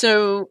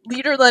 So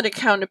leader-led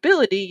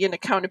accountability and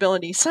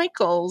accountability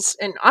cycles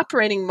and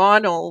operating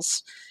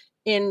models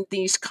in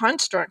these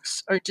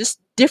constructs are just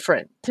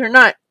different. They're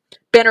not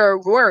better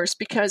or worse,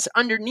 because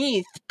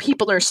underneath,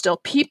 people are still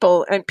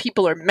people, and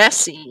people are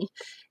messy.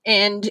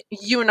 And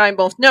you and I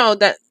both know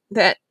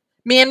that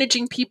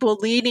managing people,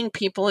 leading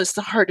people is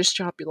the hardest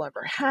job you'll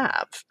ever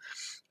have.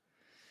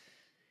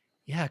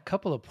 Yeah, a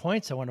couple of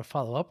points I want to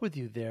follow up with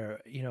you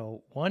there.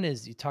 One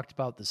is you talked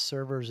about the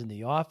servers in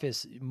the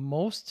office.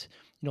 Most,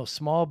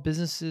 small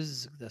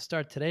businesses that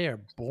start today are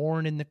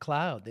born in the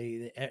cloud.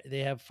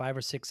 They have 5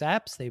 or 6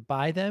 apps. They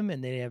buy them,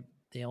 and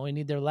they only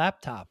need their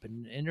laptop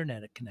and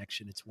internet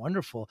connection. It's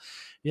wonderful.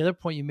 The other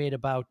point you made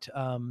about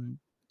how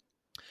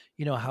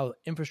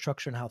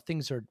infrastructure and how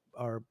things are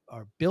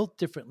built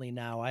differently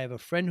now. I have a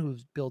friend who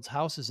builds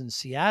houses in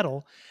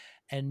Seattle,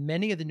 and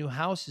many of the new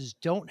houses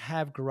don't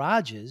have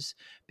garages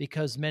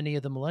because many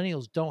of the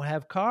millennials don't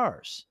have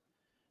cars.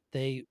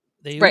 They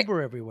Right.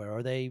 Uber everywhere,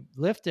 or they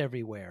Lyft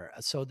everywhere,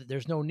 so that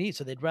there's no need.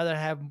 So they'd rather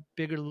have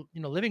bigger,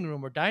 living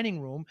room or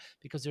dining room,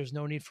 because there's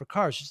no need for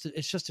cars.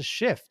 It's just a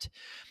shift.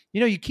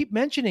 You keep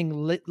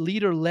mentioning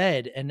leader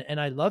led,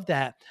 and I love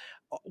that.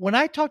 When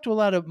I talk to a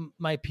lot of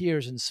my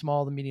peers in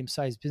small to medium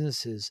sized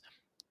businesses,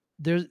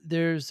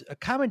 there's a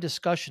common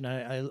discussion.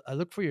 I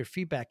look for your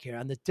feedback here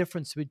on the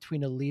difference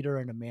between a leader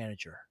and a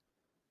manager.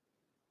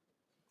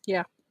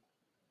 Yeah.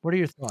 What are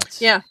your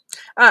thoughts? Yeah.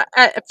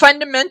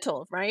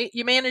 Fundamental, right?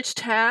 You manage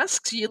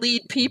tasks, you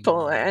lead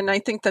people. And I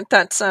think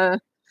that's,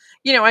 that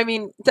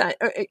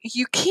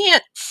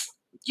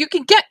you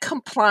can get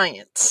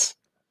compliance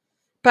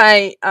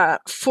by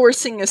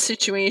forcing a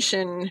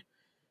situation,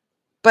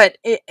 but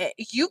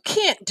you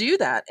can't do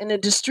that in a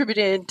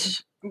distributed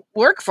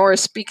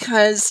workforce,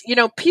 because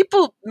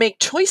people make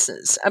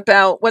choices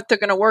about what they're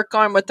going to work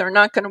on, what they're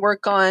not going to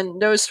work on,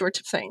 those sorts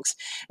of things.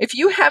 If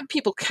you have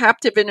people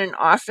captive in an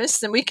office,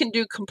 then we can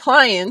do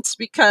compliance,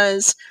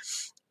 because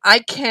I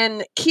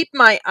can keep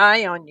my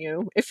eye on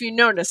you. If you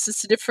notice,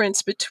 it's the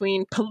difference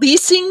between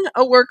policing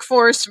a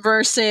workforce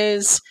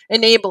versus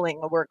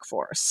enabling a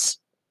workforce.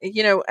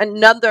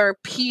 Another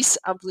piece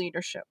of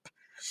leadership.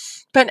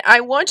 But I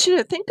want you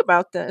to think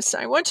about this.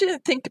 I want you to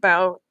think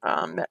about,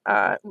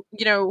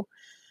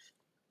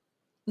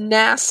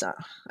 NASA.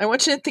 I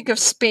want you to think of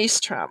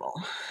space travel.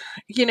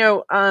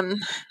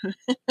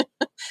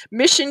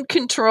 Mission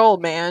control,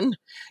 man.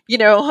 Please,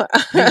 we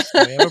have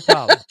a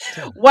problem.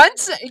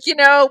 Once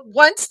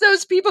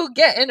those people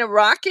get in a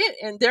rocket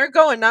and they're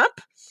going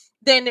up,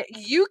 then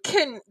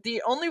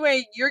the only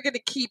way you're going to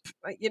keep,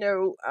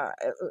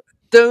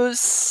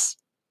 those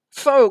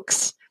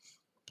folks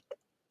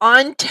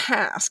on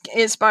task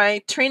is by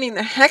training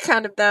the heck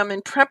out of them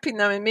and prepping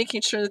them and making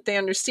sure that they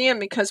understand,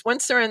 because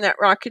once they're in that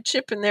rocket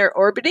ship and they're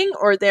orbiting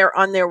or they're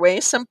on their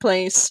way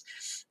someplace,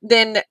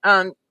 then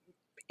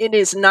it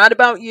is not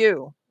about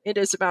you. It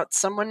is about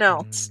someone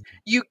else.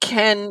 You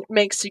can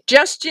make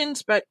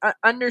suggestions, but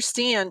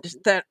understand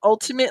that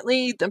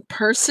ultimately the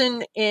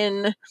person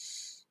in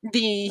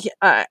the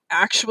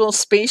actual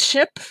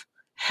spaceship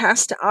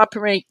has to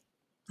operate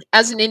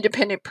as an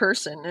independent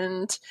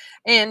person.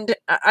 And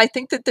I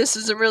think that this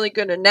is a really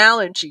good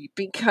analogy,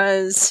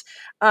 because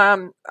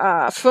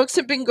folks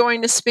have been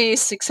going to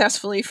space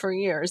successfully for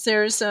years.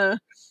 There is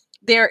a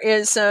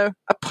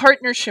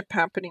partnership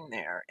happening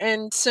there.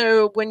 And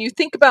so when you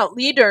think about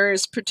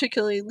leaders,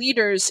 particularly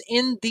leaders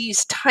in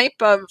these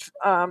type of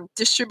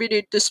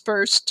distributed,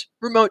 dispersed,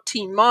 remote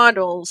team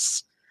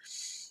models,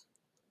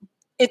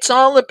 it's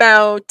all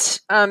about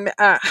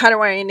how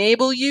do I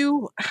enable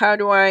you? How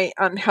do I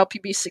help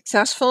you be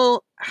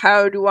successful?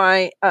 How do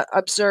I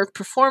observe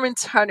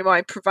performance? How do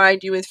I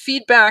provide you with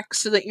feedback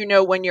so that you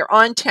know when you're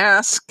on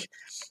task,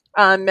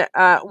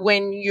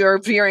 when you're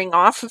veering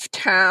off of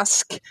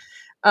task?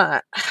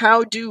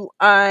 How do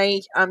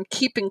I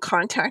keep in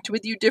contact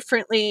with you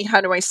differently?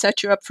 How do I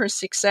set you up for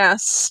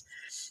success?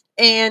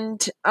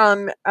 And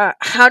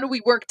how do we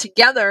work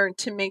together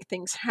to make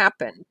things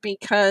happen?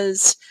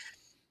 Because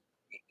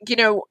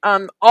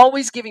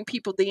always giving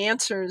people the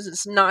answers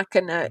is not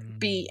going to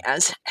be Mm.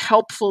 as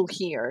helpful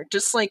here.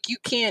 Just like you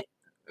can't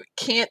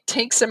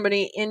take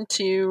somebody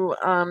into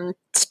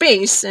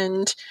space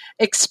and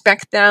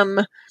expect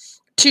them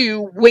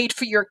to wait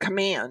for your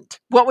command.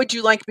 What would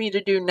you like me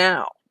to do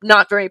now?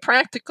 Not very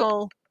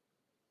practical,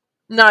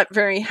 not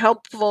very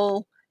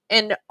helpful,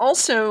 and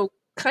also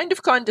kind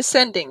of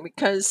condescending,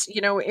 because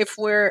if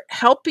we're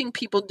helping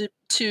people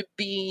to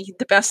be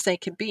the best they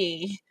can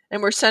be,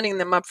 and we're setting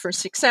them up for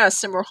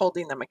success, and we're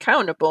holding them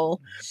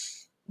accountable,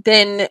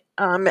 then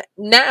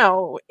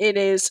now it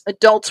is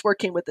adults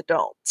working with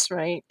adults,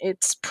 right?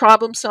 It's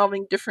problem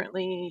solving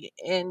differently.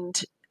 And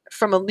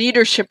from a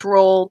leadership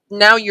role,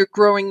 now you're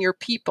growing your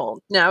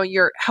people. Now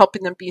you're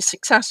helping them be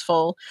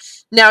successful.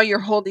 Now you're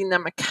holding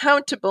them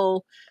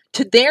accountable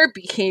to their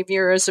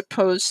behavior, as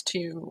opposed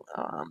to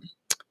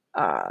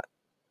uh,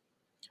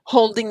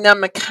 holding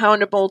them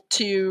accountable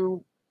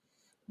to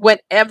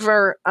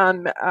whatever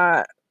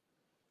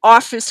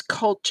office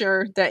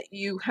culture that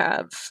you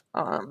have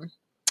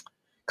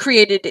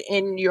created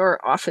in your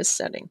office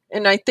setting.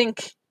 And I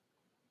think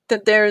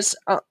that there's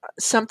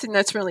something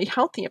that's really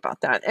healthy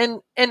about that.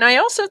 And I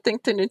also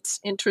think that it's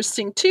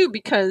interesting too,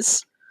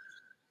 because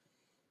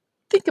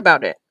think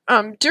about it.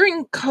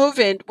 During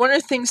COVID, one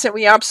of the things that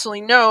we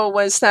absolutely know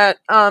was that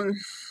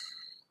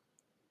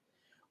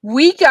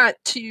we got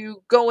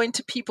to go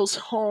into people's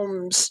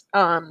homes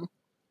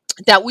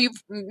that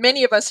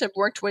many of us have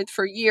worked with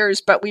for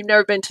years, but we've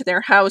never been to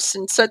their house,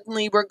 and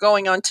suddenly we're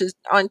going onto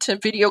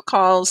video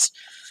calls,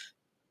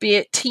 be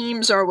it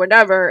Teams or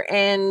whatever,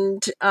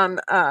 and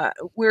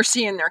we're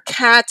seeing their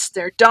cats,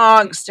 their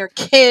dogs, their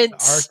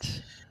kids,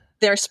 Art.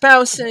 their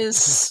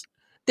spouses,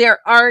 their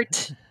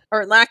art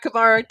or lack of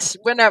art,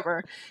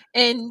 whatever.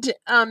 And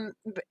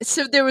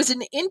so there was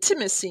an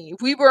intimacy.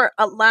 We were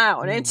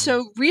allowed. And Mm.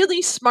 so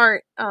really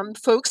smart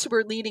folks who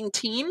were leading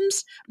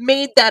teams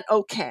made that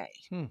okay.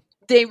 Hmm.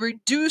 They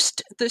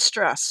reduced the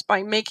stress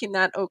by making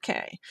that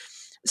okay.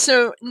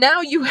 So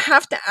now you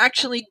have to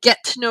actually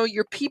get to know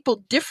your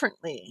people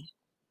differently,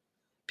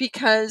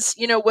 because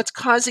what's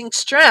causing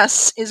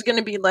stress is going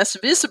to be less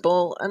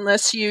visible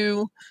unless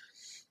you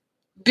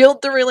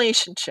build the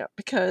relationship,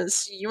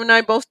 because you and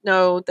I both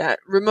know that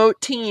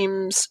remote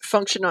teams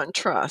function on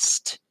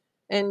trust.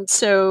 And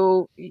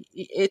so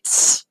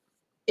it's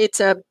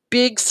a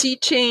big sea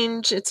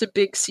change, it's a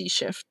big sea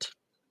shift.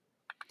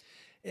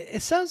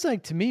 It sounds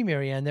like to me,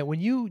 Marianne, that when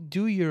you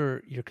do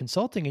your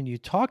consulting and you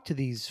talk to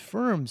these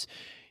firms,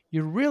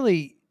 you're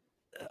really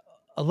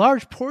a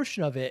large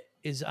portion of it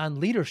is on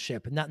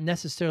leadership and not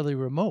necessarily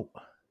remote.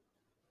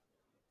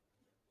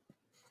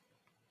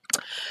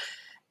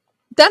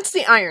 That's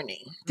the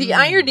irony. The Mm.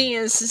 irony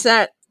is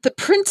that the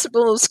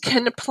principles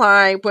can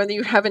apply whether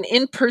you have an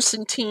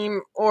in-person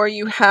team or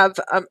you have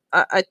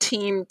a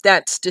team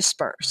that's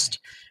dispersed.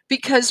 Right.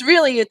 Because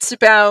really it's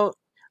about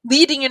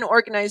leading an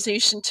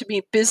organization to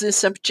meet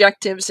business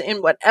objectives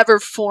in whatever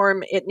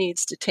form it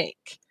needs to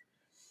take.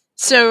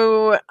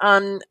 So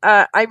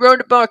I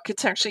wrote a book.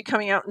 It's actually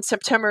coming out in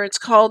September. It's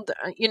called,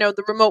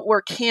 the Remote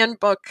Work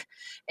Handbook.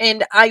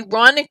 And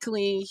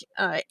ironically,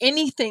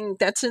 anything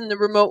that's in the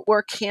Remote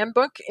Work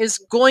Handbook is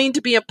going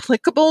to be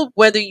applicable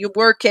whether you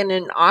work in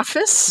an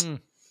office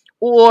Mm.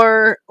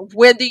 or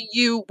whether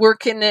you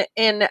work in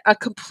a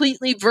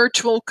completely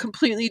virtual,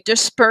 completely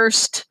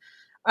dispersed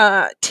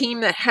team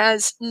that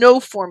has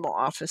no formal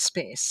office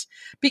space.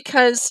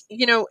 Because,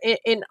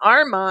 in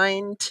our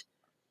mind,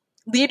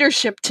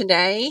 leadership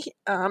today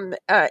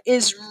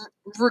is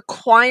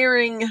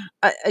requiring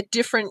a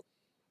different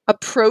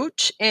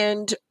approach,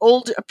 and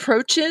old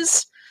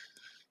approaches.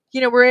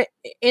 We're,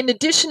 in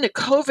addition to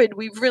COVID,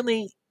 we've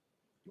really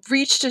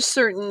reached a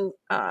certain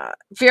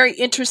very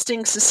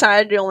interesting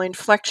societal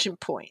inflection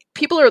point.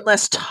 People are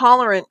less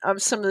tolerant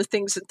of some of the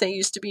things that they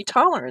used to be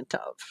tolerant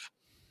of.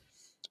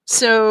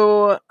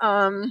 So,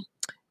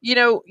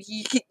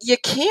 you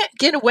can't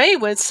get away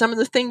with some of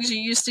the things you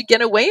used to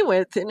get away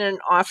with in an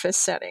office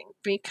setting,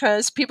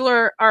 because people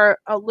are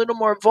a little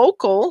more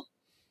vocal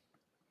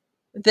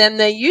than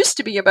they used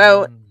to be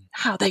about Mm.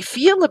 how they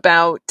feel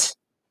about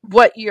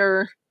what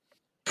you're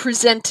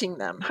presenting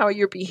them, how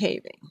you're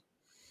behaving,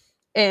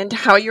 and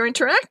how you're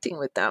interacting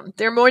with them.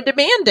 They're more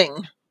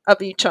demanding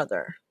of each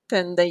other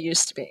than they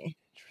used to be.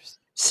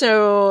 Interesting.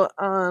 So,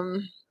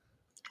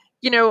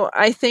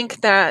 I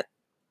think that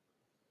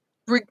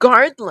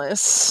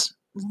regardless,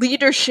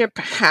 leadership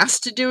has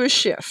to do a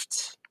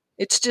shift.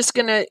 It's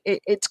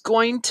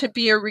going to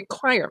be a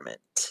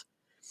requirement.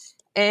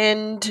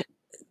 And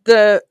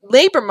the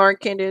labor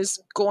market is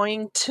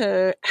going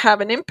to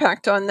have an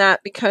impact on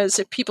that, because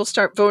if people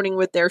start voting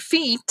with their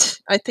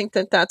feet, I think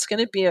that that's going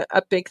to be a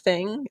big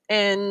thing.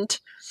 And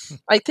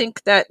I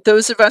think that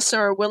those of us who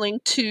are willing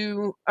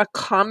to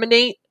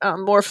accommodate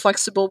more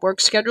flexible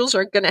work schedules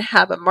are going to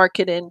have a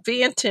market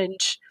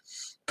advantage,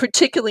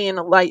 particularly in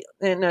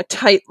a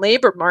tight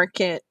labor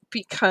market,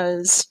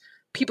 because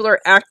people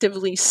are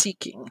actively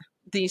seeking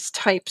these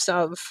types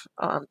of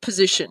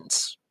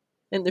positions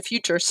in the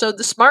future. So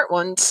the smart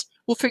ones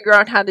will figure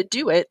out how to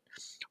do it,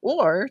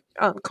 or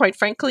quite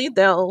frankly,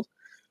 they'll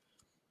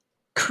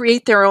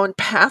create their own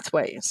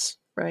pathways,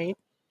 right?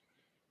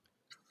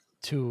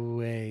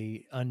 To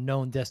a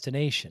unknown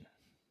destination.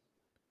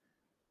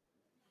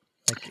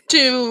 Like,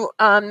 To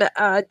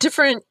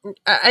different,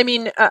 I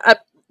mean,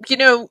 you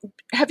know,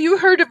 have you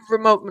heard of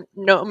remote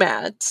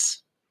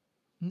nomads?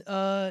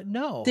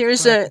 no,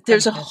 There's but I a can kind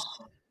there's of a guess.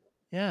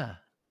 Yeah.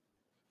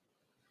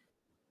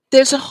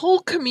 there's a whole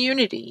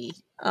community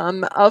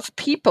of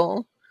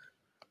people,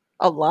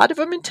 a lot of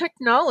them in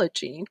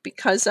technology,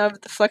 because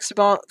of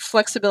the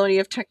flexibility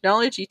of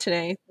technology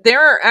today.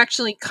 There are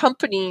actually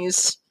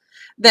companies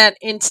that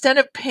instead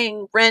of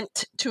paying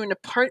rent to an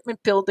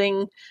apartment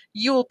building,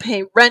 you will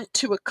pay rent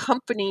to a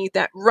company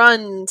that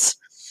runs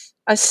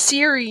a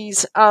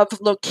series of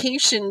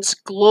locations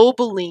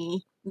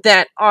globally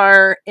that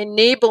are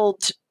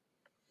enabled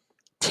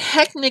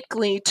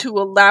technically to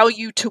allow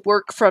you to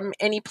work from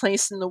any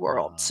place in the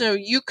world. Wow. So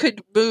you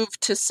could move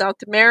to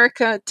South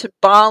America, to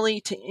Bali,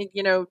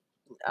 to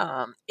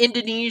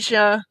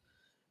Indonesia,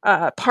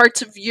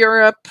 parts of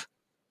Europe,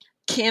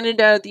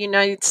 Canada, the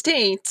United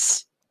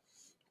States,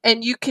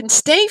 and you can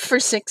stay for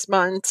 6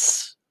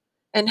 months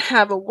and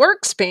have a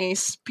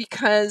workspace,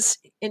 because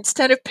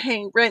instead of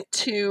paying rent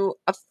to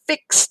a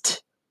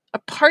fixed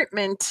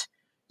apartment,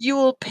 you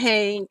will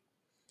pay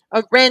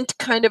a rent,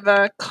 kind of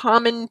a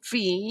common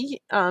fee,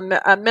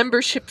 a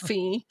membership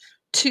fee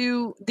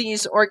to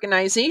these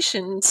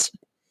organizations,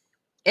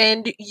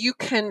 and you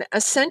can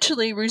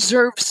essentially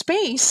reserve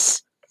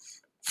space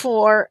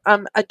for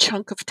a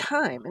chunk of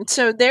time. And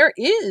so there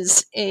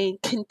is a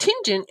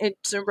contingent,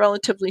 it's a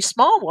relatively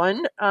small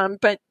one,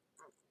 but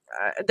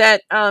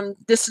that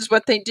this is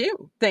what they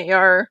do. They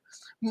are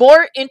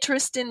more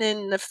interested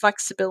in the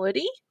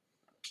flexibility.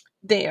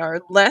 They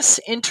are less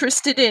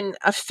interested in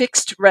a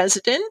fixed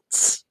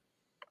residence,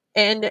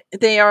 and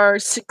they are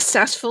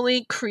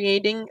successfully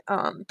creating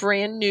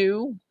brand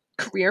new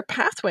career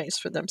pathways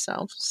for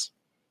themselves.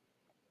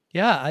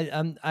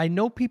 Yeah, I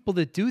know people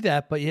that do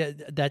that, but yeah,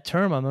 that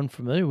term I'm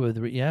unfamiliar with.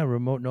 Yeah,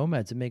 remote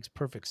nomads. It makes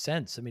perfect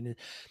sense. I mean,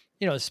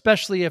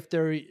 especially if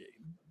they're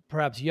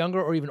perhaps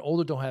younger or even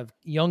older, don't have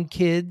young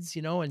kids,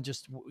 and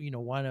just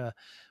want to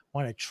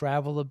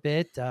travel a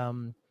bit.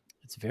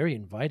 It's very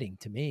inviting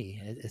to me.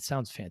 It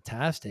sounds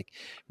fantastic.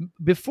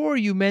 Before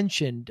you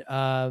mentioned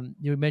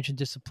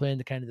discipline,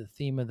 the kind of the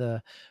theme of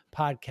the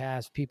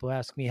podcast. People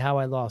ask me how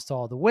I lost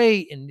all the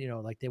weight, and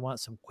like they want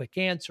some quick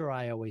answer.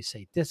 I always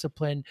say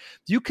discipline.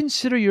 Do you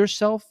consider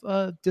yourself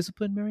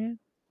disciplined, Marianne?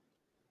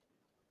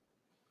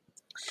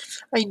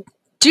 I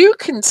do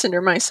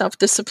consider myself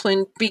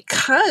disciplined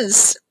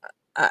because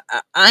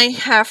I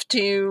have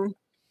to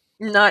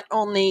not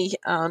only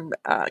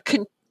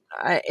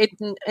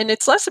and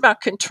it's less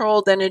about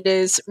control than it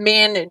is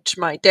manage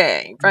my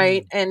day,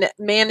 right? Mm. And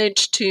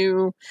manage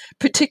to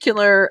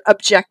particular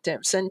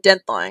objectives and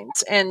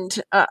deadlines,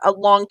 and a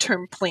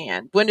long-term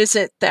plan. What is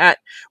it that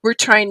we're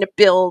trying to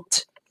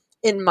build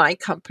in my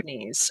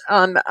companies?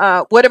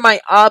 What am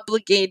I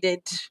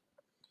obligated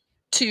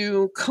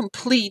to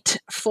complete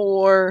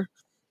for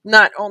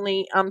not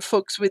only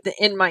folks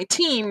within my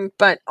team,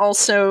 but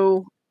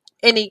also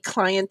any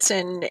clients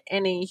and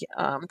any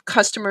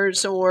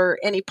customers or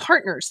any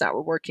partners that we're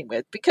working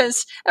with,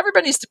 because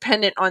everybody's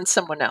dependent on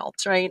someone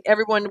else, right?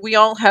 We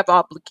all have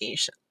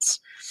obligations,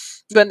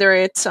 whether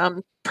it's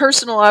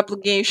personal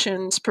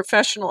obligations,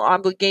 professional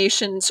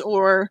obligations,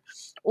 or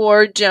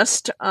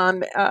just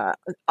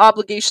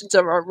obligations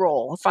of our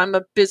role. If I'm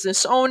a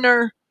business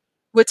owner,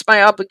 what's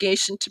my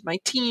obligation to my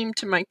team,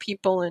 to my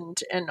people,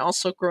 and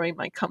also growing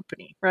my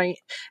company, right?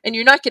 And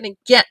you're not going to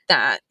get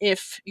that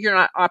if you're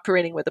not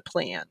operating with a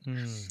plan.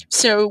 Mm.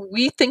 So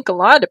we think a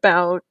lot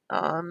about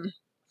I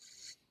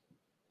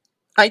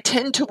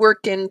tend to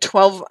work in a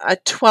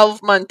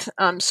 12-month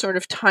sort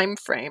of time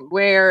frame,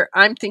 where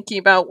I'm thinking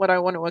about what I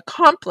want to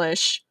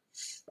accomplish,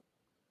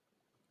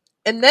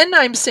 and then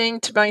I'm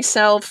saying to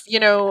myself,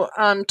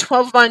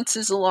 12 months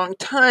is a long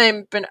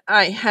time, but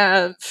I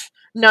have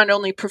not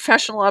only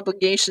professional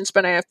obligations,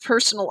 but I have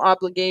personal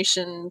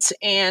obligations,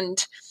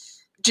 and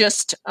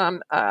just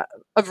a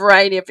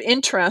variety of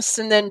interests,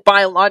 and then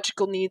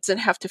biological needs that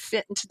have to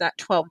fit into that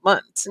 12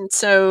 months. And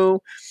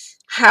so,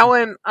 how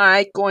am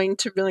I going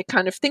to really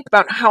kind of think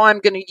about how I'm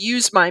going to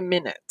use my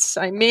minutes?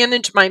 I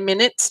manage my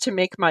minutes to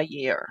make my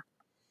year.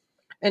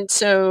 And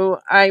so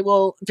I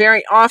will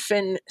very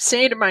often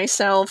say to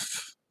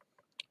myself,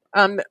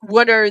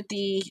 what are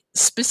the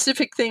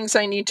specific things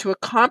I need to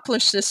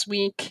accomplish this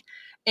week,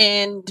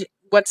 and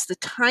what's the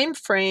time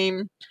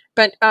frame?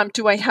 But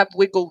do I have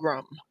wiggle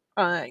room?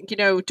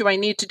 Do I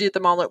need to do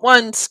them all at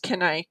once?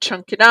 Can I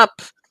chunk it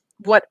up?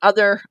 What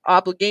other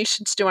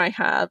obligations do I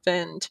have,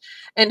 and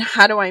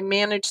how do I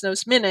manage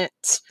those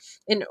minutes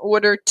in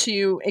order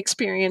to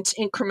experience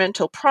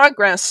incremental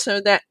progress, so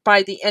that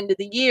by the end of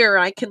the year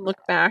I can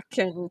look back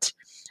and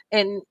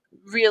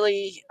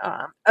really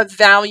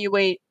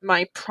evaluate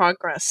my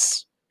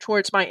progress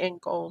towards my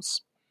end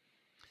goals.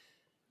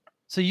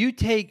 So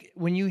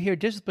when you hear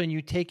discipline,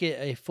 you take it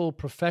a full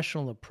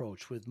professional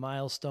approach with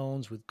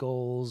milestones, with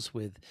goals,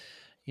 with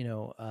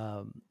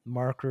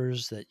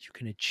markers that you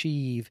can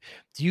achieve.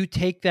 Do you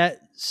take that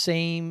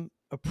same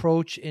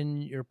approach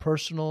in your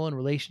personal and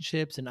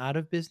relationships and out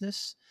of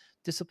business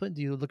discipline?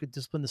 Do you look at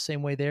discipline the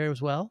same way there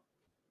as well?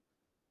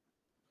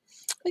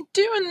 I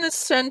do in this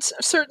sense,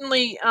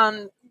 certainly,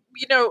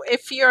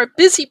 if you're a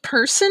busy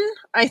person,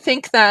 I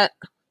think that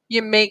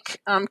you make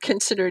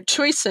considered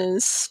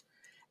choices.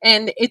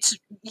 And it's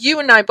you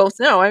and I both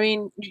know. I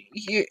mean,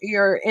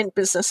 you're in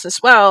business as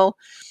well.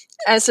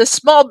 As a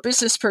small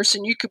business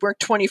person, you could work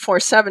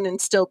 24/7 and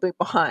still be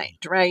behind,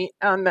 right?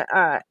 And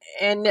at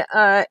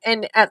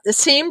the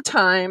same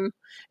time,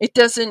 it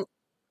doesn't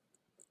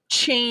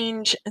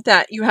change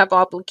that you have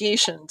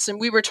obligations. And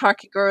we were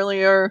talking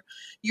earlier,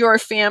 your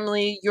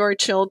family, your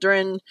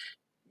children,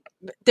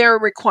 there are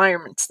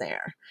requirements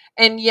there.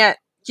 And yet,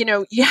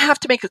 you have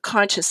to make a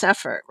conscious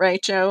effort,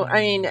 right, Joe? I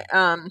mean,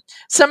 Mm.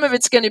 some of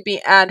it's going to be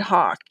ad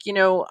hoc,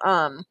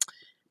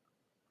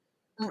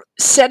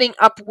 setting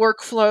up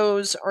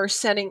workflows or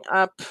setting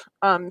up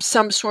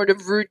some sort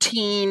of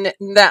routine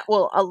that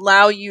will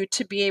allow you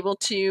to be able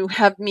to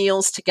have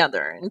meals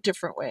together in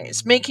different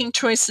ways, Mm. making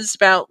choices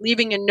about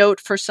leaving a note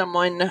for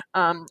someone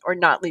or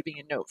not leaving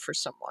a note for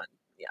someone.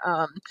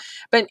 Um,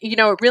 but,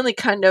 it really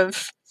kind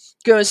of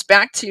goes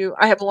back to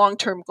I have long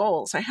term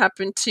goals. I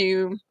happen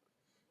to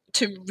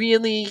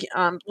really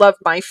love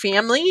my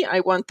family.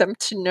 I want them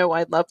to know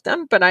I love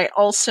them, but I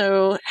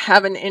also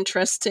have an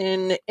interest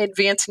in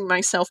advancing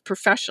myself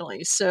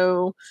professionally.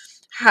 So,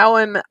 how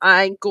am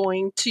I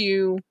going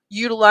to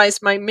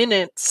utilize my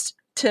minutes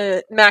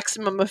to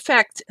maximum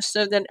effect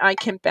so that I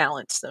can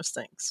balance those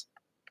things?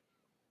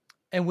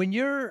 And when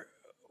you're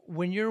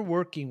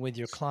working with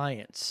your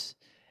clients,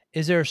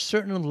 is there a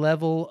certain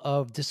level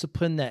of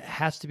discipline that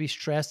has to be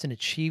stressed and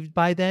achieved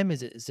by them?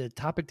 Is it a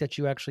topic that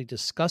you actually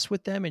discuss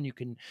with them and you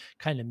can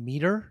kind of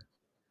meter?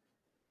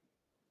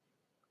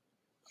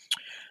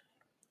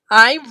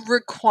 I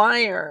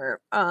require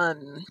a,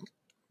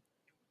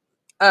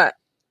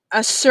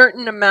 a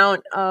certain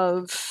amount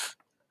of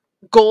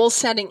goal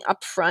setting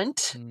up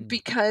front, Mm.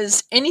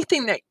 because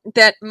anything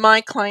that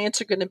my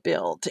clients are going to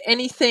build,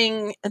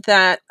 anything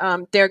that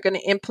they're going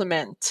to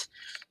implement,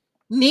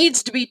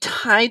 needs to be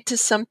tied to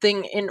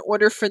something in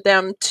order for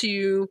them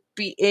to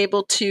be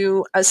able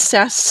to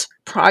assess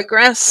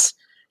progress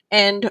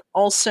and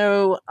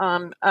also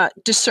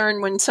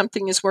discern when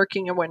something is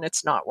working and when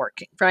it's not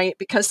working, right?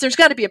 Because there's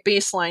got to be a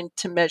baseline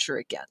to measure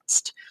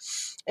against.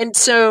 And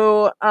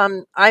so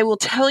I will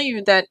tell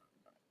you that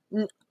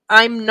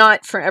I'm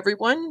not for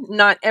everyone.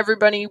 Not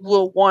everybody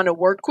will want to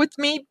work with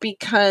me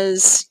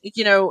because,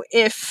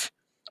 if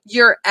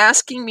you're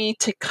asking me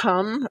to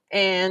come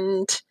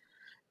and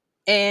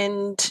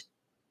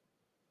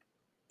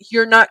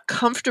you're not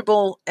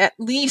comfortable at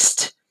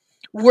least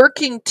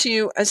working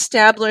to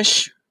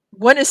establish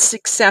what does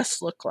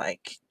success look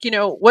like?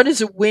 What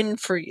is a win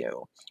for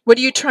you? What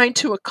are you trying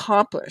to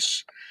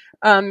accomplish?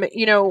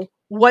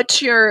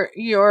 What's your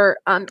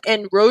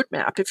end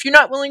roadmap? If you're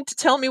not willing to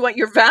tell me what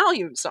your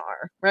values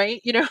are,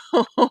 right?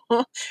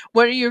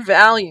 What are your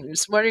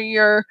values? What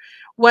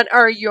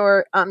are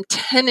your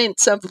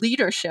tenets of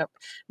leadership?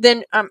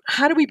 Then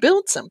how do we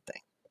build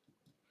something?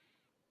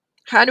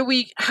 How do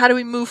we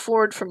move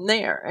forward from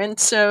there? And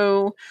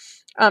so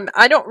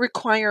I don't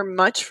require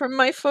much from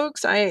my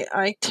folks.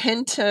 I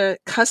tend to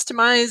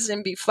customize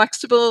and be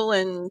flexible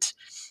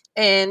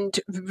and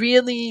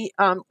really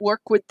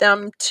work with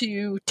them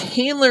to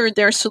tailor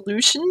their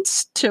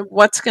solutions to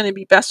what's going to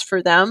be best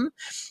for them.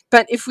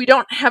 But if we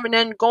don't have an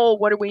end goal,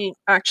 what are we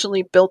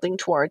actually building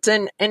towards?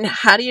 And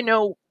how do you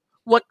know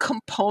what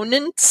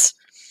components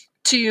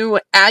to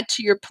add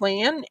to your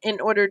plan in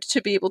order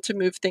to be able to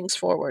move things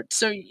forward?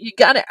 So you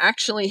got to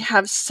actually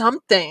have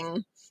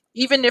something,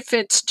 even if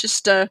it's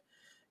just a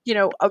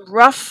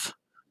rough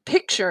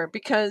picture,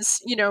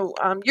 because you're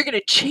going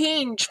to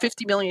change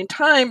 50 million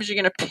times,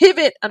 you're going to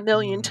pivot a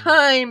million Mm.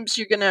 times,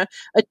 you're going to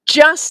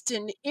adjust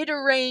and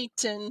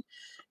iterate, and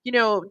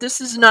this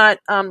is not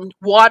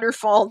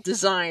waterfall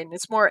design,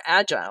 it's more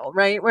agile,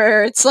 right?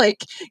 Where it's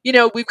like,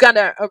 we've got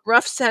a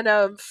rough set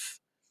of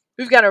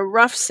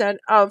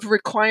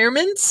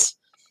requirements,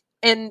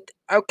 and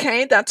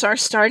okay, that's our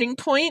starting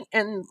point,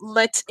 and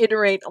let's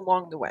iterate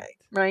along the way,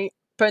 right?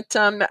 But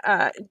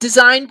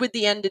designed with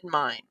the end in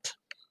mind.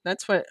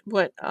 That's what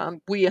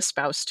we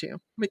espouse to.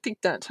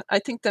 I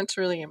think that's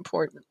really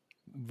important.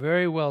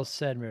 Very well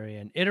said,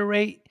 Marianne.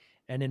 Iterate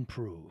and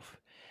improve.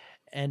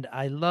 And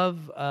I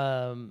love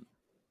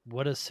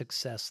what does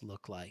success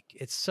look like?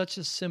 It's such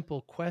a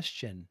simple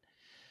question.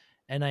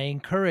 And I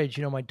encourage,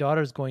 my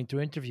daughter's going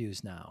through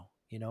interviews now.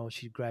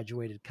 She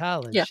graduated Yeah.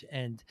 college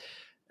and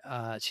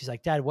she's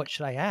like, Dad, what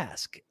should I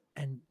ask?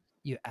 And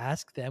you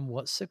ask them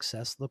what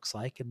success looks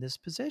like in this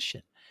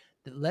position.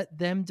 Let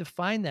them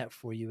define that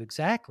for you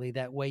exactly.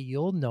 That way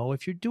you'll know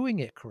if you're doing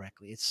it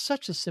correctly. It's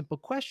such a simple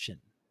question.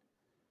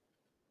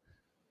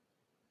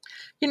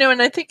 And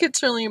I think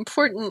it's really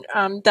important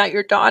that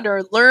your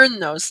daughter learn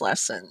those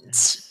lessons.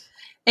 Yes.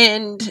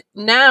 And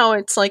now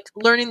it's like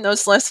learning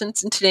those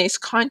lessons in today's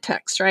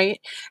context,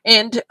 right?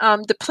 And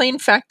the plain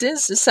fact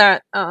is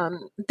that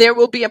there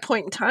will be a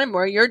point in time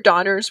where your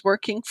daughter is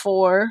working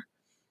for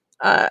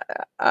uh,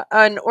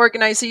 an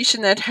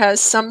organization that has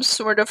some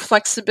sort of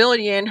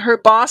flexibility, and her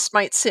boss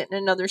might sit in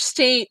another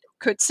state,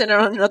 could sit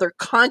on another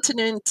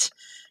continent.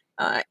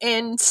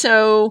 And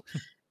so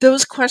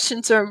those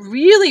questions are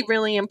really,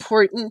 really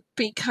important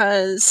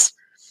because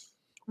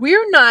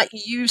we're not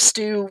used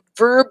to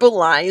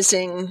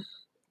verbalizing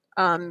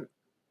um,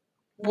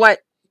 what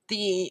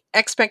the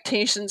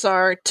expectations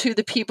are to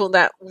the people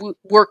that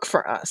work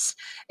for us.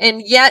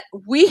 And yet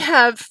we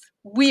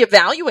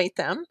evaluate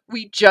them,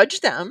 we judge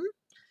them,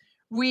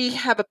 we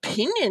have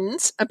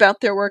opinions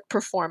about their work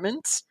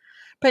performance.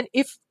 But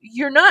if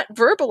you're not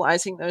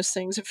verbalizing those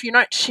things, if you're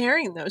not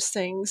sharing those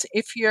things,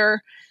 if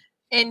you're,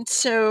 and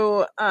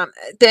so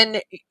then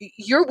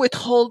you're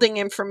withholding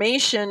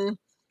information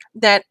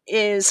that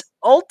is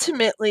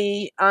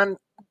ultimately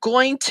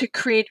going to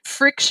create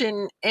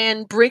friction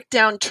and break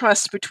down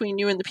trust between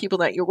you and the people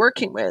that you're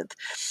working with.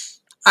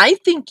 I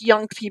think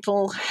young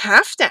people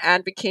have to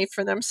advocate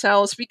for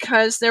themselves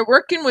because they're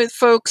working with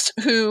folks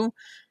who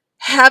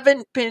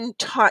haven't been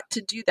taught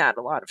to do that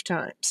a lot of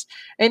times.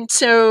 And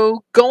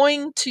so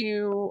going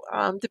to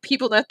the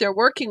people that they're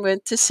working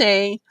with to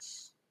say,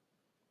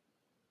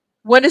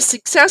 what does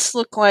success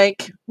look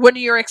like? What are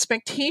your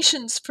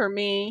expectations for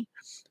me?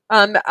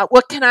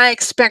 What can I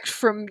expect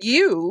from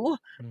you?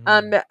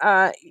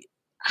 Mm.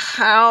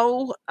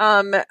 How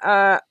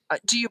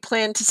do you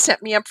plan to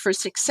set me up for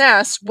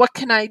success? What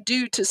can I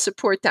do to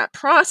support that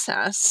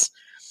process?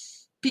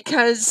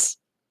 Because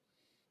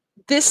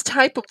this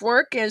type of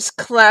work is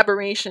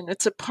collaboration.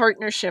 It's a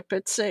partnership.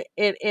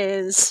 It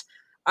is,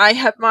 I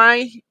have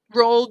my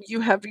role,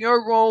 you have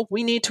your role.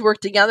 We need to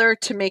work together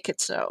to make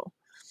it so.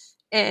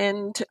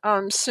 And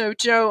so,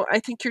 Joe, I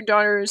think your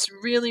daughter is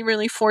really,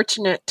 really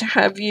fortunate to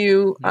have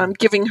you Yeah.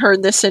 giving her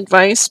this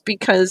advice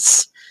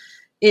because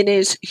it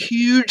is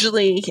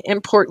hugely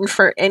important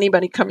for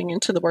anybody coming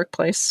into the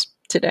workplace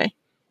today.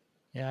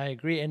 Yeah, I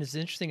agree. And it's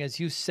interesting, as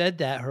you said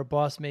that her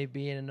boss may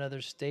be in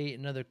another state,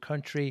 another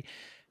country.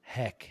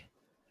 Heck,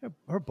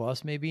 her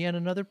boss may be on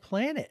another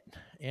planet,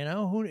 in the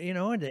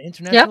Yep.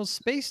 International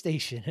Space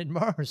Station and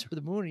Mars or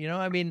the moon.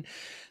 I mean,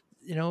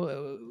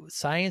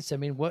 science, I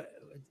mean,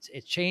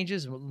 it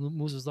changes,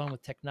 moves along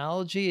with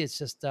technology. It's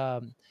just,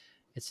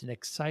 it's an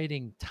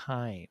exciting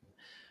time.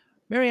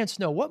 Marianne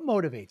Snow, what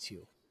motivates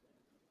you?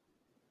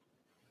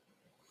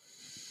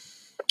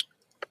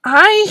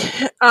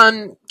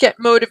 I get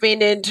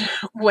motivated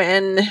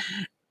when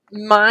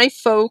my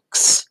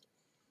folks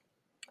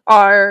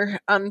are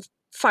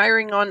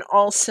firing on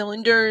all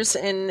cylinders,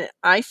 and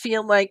I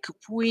feel like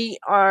we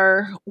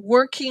are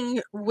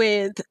working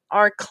with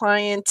our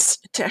clients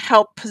to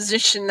help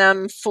position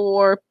them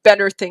for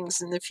better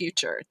things in the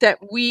future, that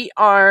we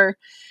are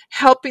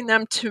helping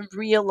them to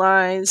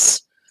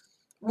realize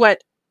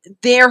what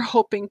they're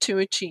hoping to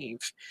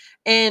achieve.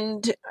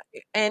 And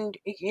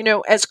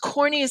as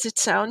corny as it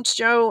sounds,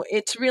 Joe,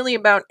 it's really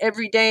about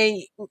every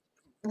day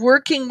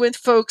working with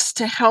folks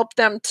to help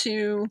them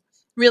to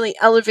really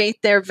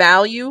elevate their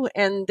value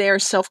and their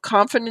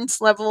self-confidence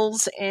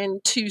levels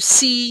and to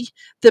see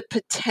the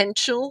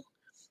potential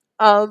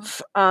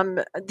of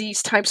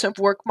these types of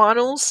work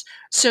models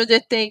so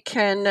that they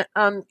can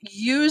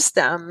use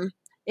them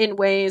in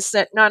ways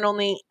that not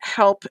only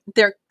help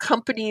their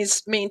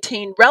companies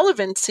maintain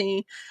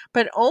relevancy,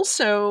 but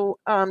also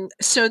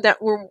so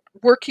that we're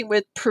working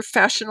with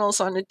professionals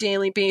on a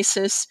daily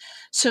basis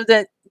so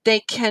that they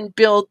can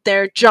build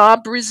their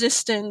job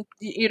resilience.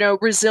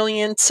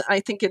 I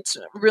think it's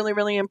really,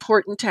 really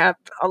important to have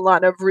a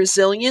lot of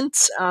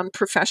resilience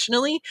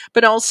professionally,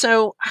 but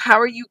also how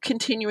are you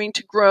continuing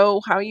to grow?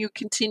 How are you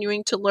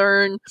continuing to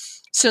learn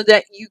so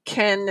that you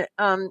can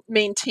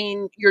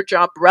maintain your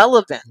job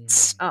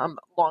relevance Mm.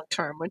 long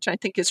term, which I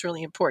think is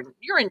really important.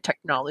 You're in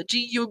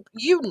technology. You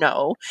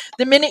know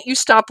the minute you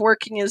stop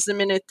working is the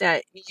minute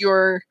that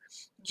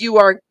you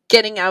are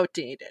getting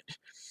outdated.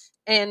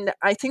 And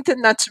I think that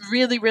that's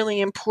really,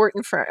 really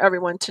important for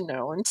everyone to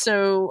know. And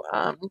so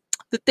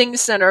the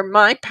things that are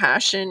my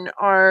passion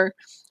are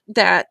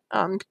that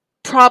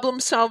problem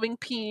solving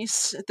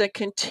piece, the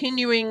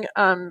continuing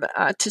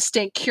to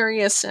stay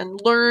curious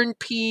and learn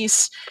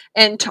piece,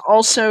 and to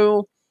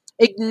also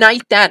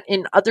ignite that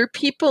in other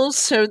people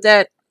so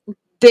that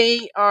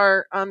they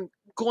are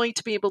going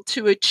to be able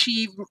to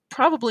achieve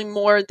probably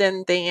more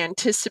than they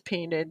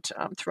anticipated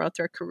throughout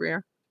their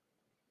career.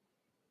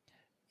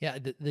 Yeah,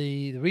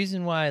 the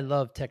reason why I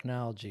love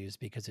technology is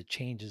because it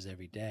changes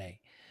every day.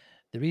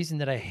 The reason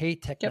that I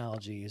hate Yep.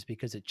 technology is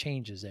because it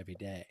changes every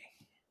day.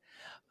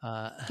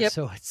 Yep.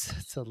 So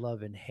it's a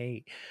love and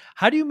hate.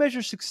 How do you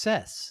measure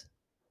success?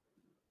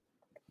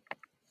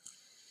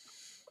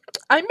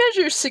 I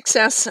measure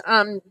success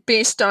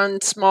based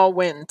on small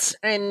wins,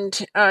 and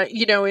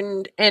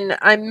and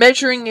I'm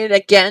measuring it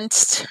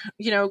against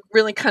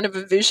really kind of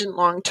a vision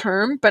long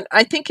term. But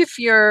I think if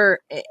you're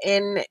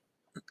in,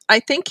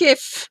 I think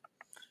if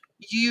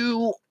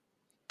you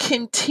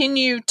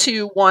continue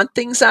to want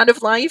things out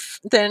of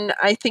life, then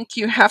I think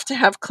you have to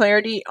have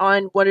clarity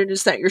on what it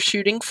is that you're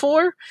shooting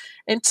for.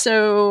 And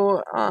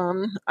so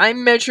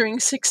I'm measuring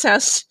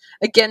success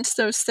against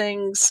those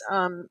things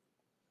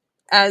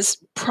as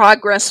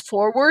progress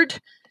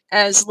forward,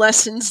 as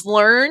lessons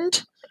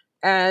learned,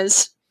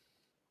 as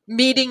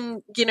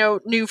meeting,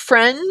 new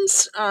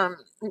friends.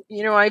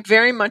 I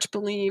very much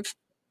believe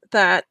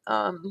that,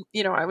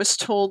 I was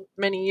told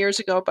many years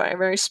ago by a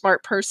very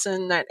smart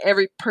person that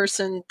every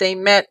person they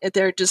met,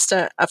 they're just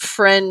a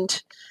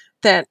friend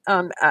that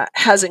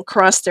hasn't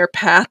crossed their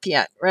path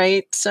yet,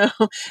 right? So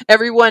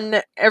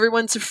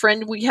everyone's a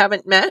friend we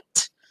haven't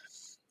met.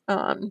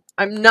 I'm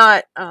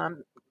not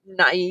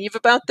naive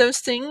about those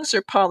things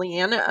or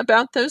Pollyanna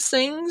about those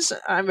things.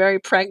 I'm very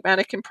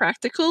pragmatic and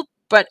practical,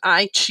 but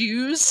I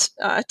choose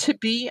to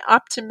be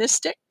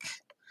optimistic,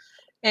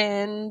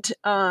 and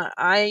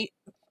I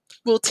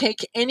will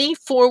take any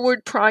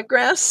forward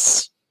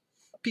progress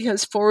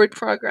because forward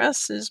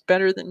progress is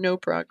better than no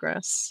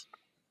progress.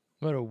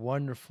 What a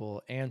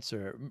wonderful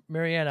answer,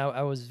 Marianne.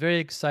 I was very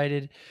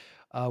excited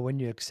when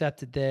you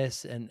accepted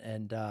this,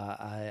 and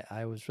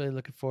I was really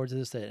looking forward to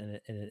this,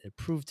 and it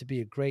proved to be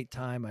a great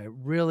time.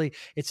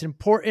 It's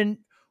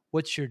important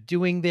what you're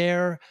doing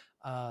there.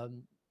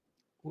 Um,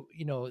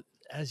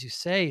 as you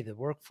say, the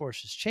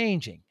workforce is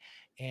changing,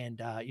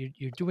 and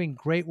you're doing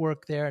great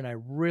work there. And I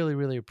really,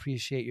 really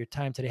appreciate your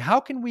time today. How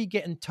can we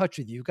get in touch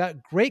with you? You've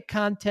got great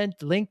content: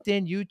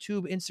 LinkedIn,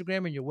 YouTube,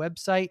 Instagram, and your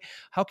website.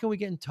 How can we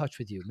get in touch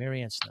with you,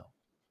 Marianne Snow?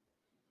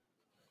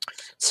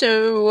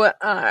 So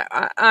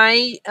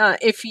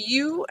if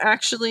you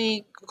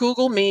actually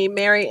Google me,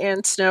 Mary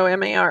Ann Snow,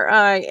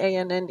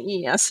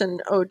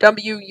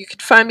 MariAnnesnow, you can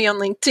find me on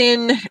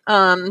LinkedIn.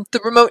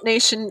 The Remote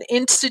Nation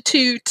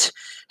Institute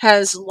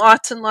has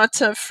lots and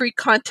lots of free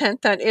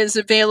content that is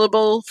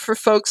available for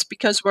folks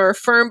because we're a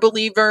firm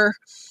believer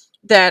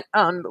that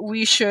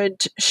we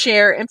should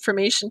share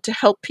information to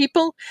help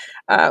people.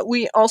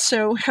 We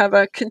also have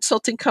a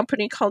consulting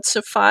company called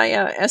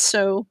Sophia,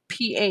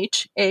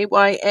 SOPHAYA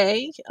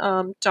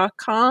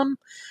 .com.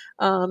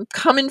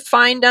 Come and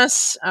find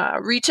us.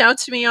 Reach out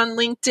to me on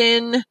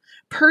LinkedIn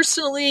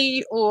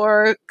personally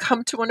or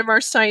come to one of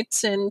our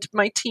sites, and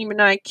my team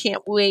and I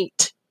can't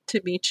wait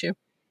to meet you.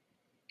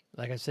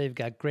 Like I say, you've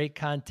got great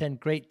content,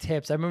 great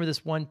tips. I remember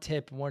this one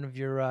tip in one of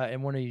your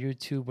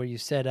YouTube where you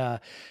said,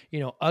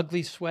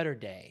 ugly sweater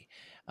day.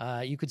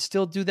 You could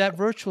still do that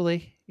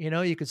virtually.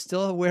 You could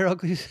still wear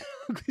ugly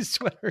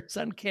sweaters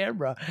on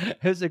camera.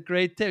 It was a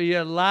great tip. You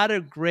had a lot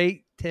of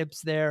great tips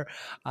there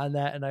on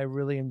that, and I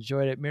really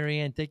enjoyed it.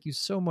 Marianne, thank you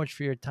so much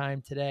for your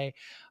time today.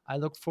 I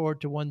look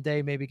forward to one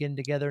day maybe getting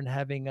together and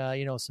having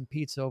some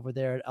pizza over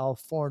there at Al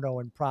Forno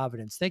in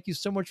Providence. Thank you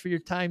so much for your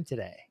time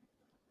today.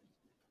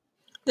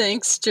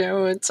 Thanks,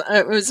 Joe.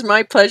 It was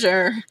my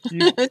pleasure.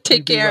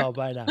 Take care. Well.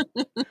 Bye now.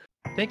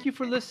 Thank you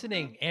for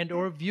listening and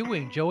or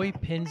viewing Joey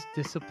Pinz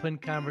Discipline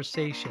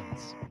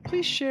Conversations.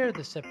 Please share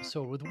this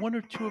episode with one or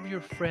two of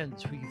your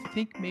friends who you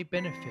think may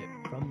benefit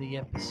from the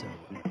episode.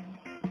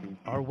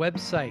 Our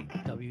website,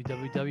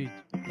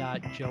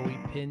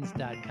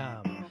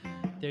 www.joeypins.com.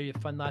 There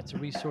you'll find lots of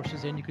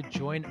resources and you could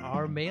join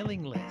our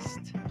mailing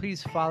list.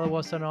 Please follow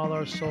us on all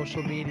our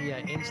social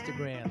media,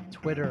 Instagram,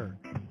 Twitter,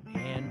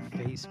 and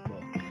Facebook.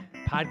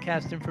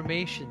 Podcast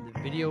information, the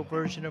video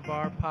version of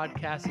our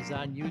podcast is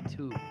on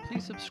YouTube.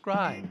 Please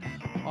subscribe.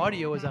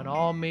 Audio is on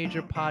all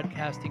major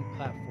podcasting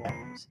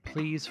platforms.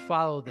 Please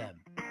follow them.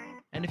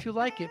 And if you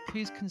like it,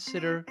 please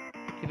consider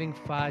giving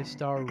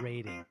 5-star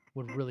rating.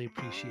 Would really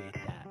appreciate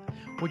that.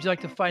 Would you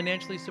like to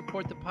financially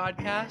support the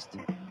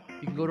podcast?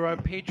 You can go to our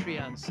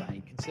Patreon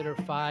site. Consider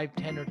 $5,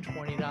 $10, or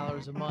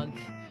 $20 a month.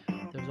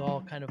 There's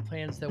all kind of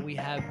plans that we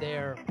have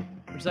there.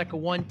 It's like a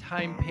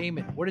one-time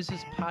payment. What is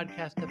this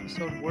podcast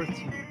episode worth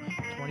to you?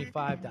 $25,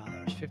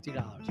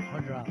 $50,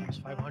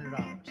 $100,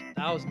 $500,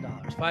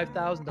 $1,000,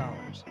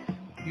 $5,000.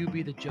 You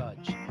be the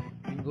judge. You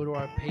can go to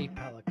our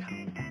PayPal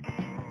account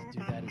to do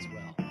that as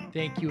well.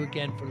 Thank you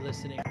again for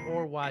listening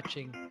or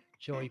watching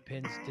Joey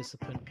Pinz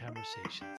Discipline Conversations.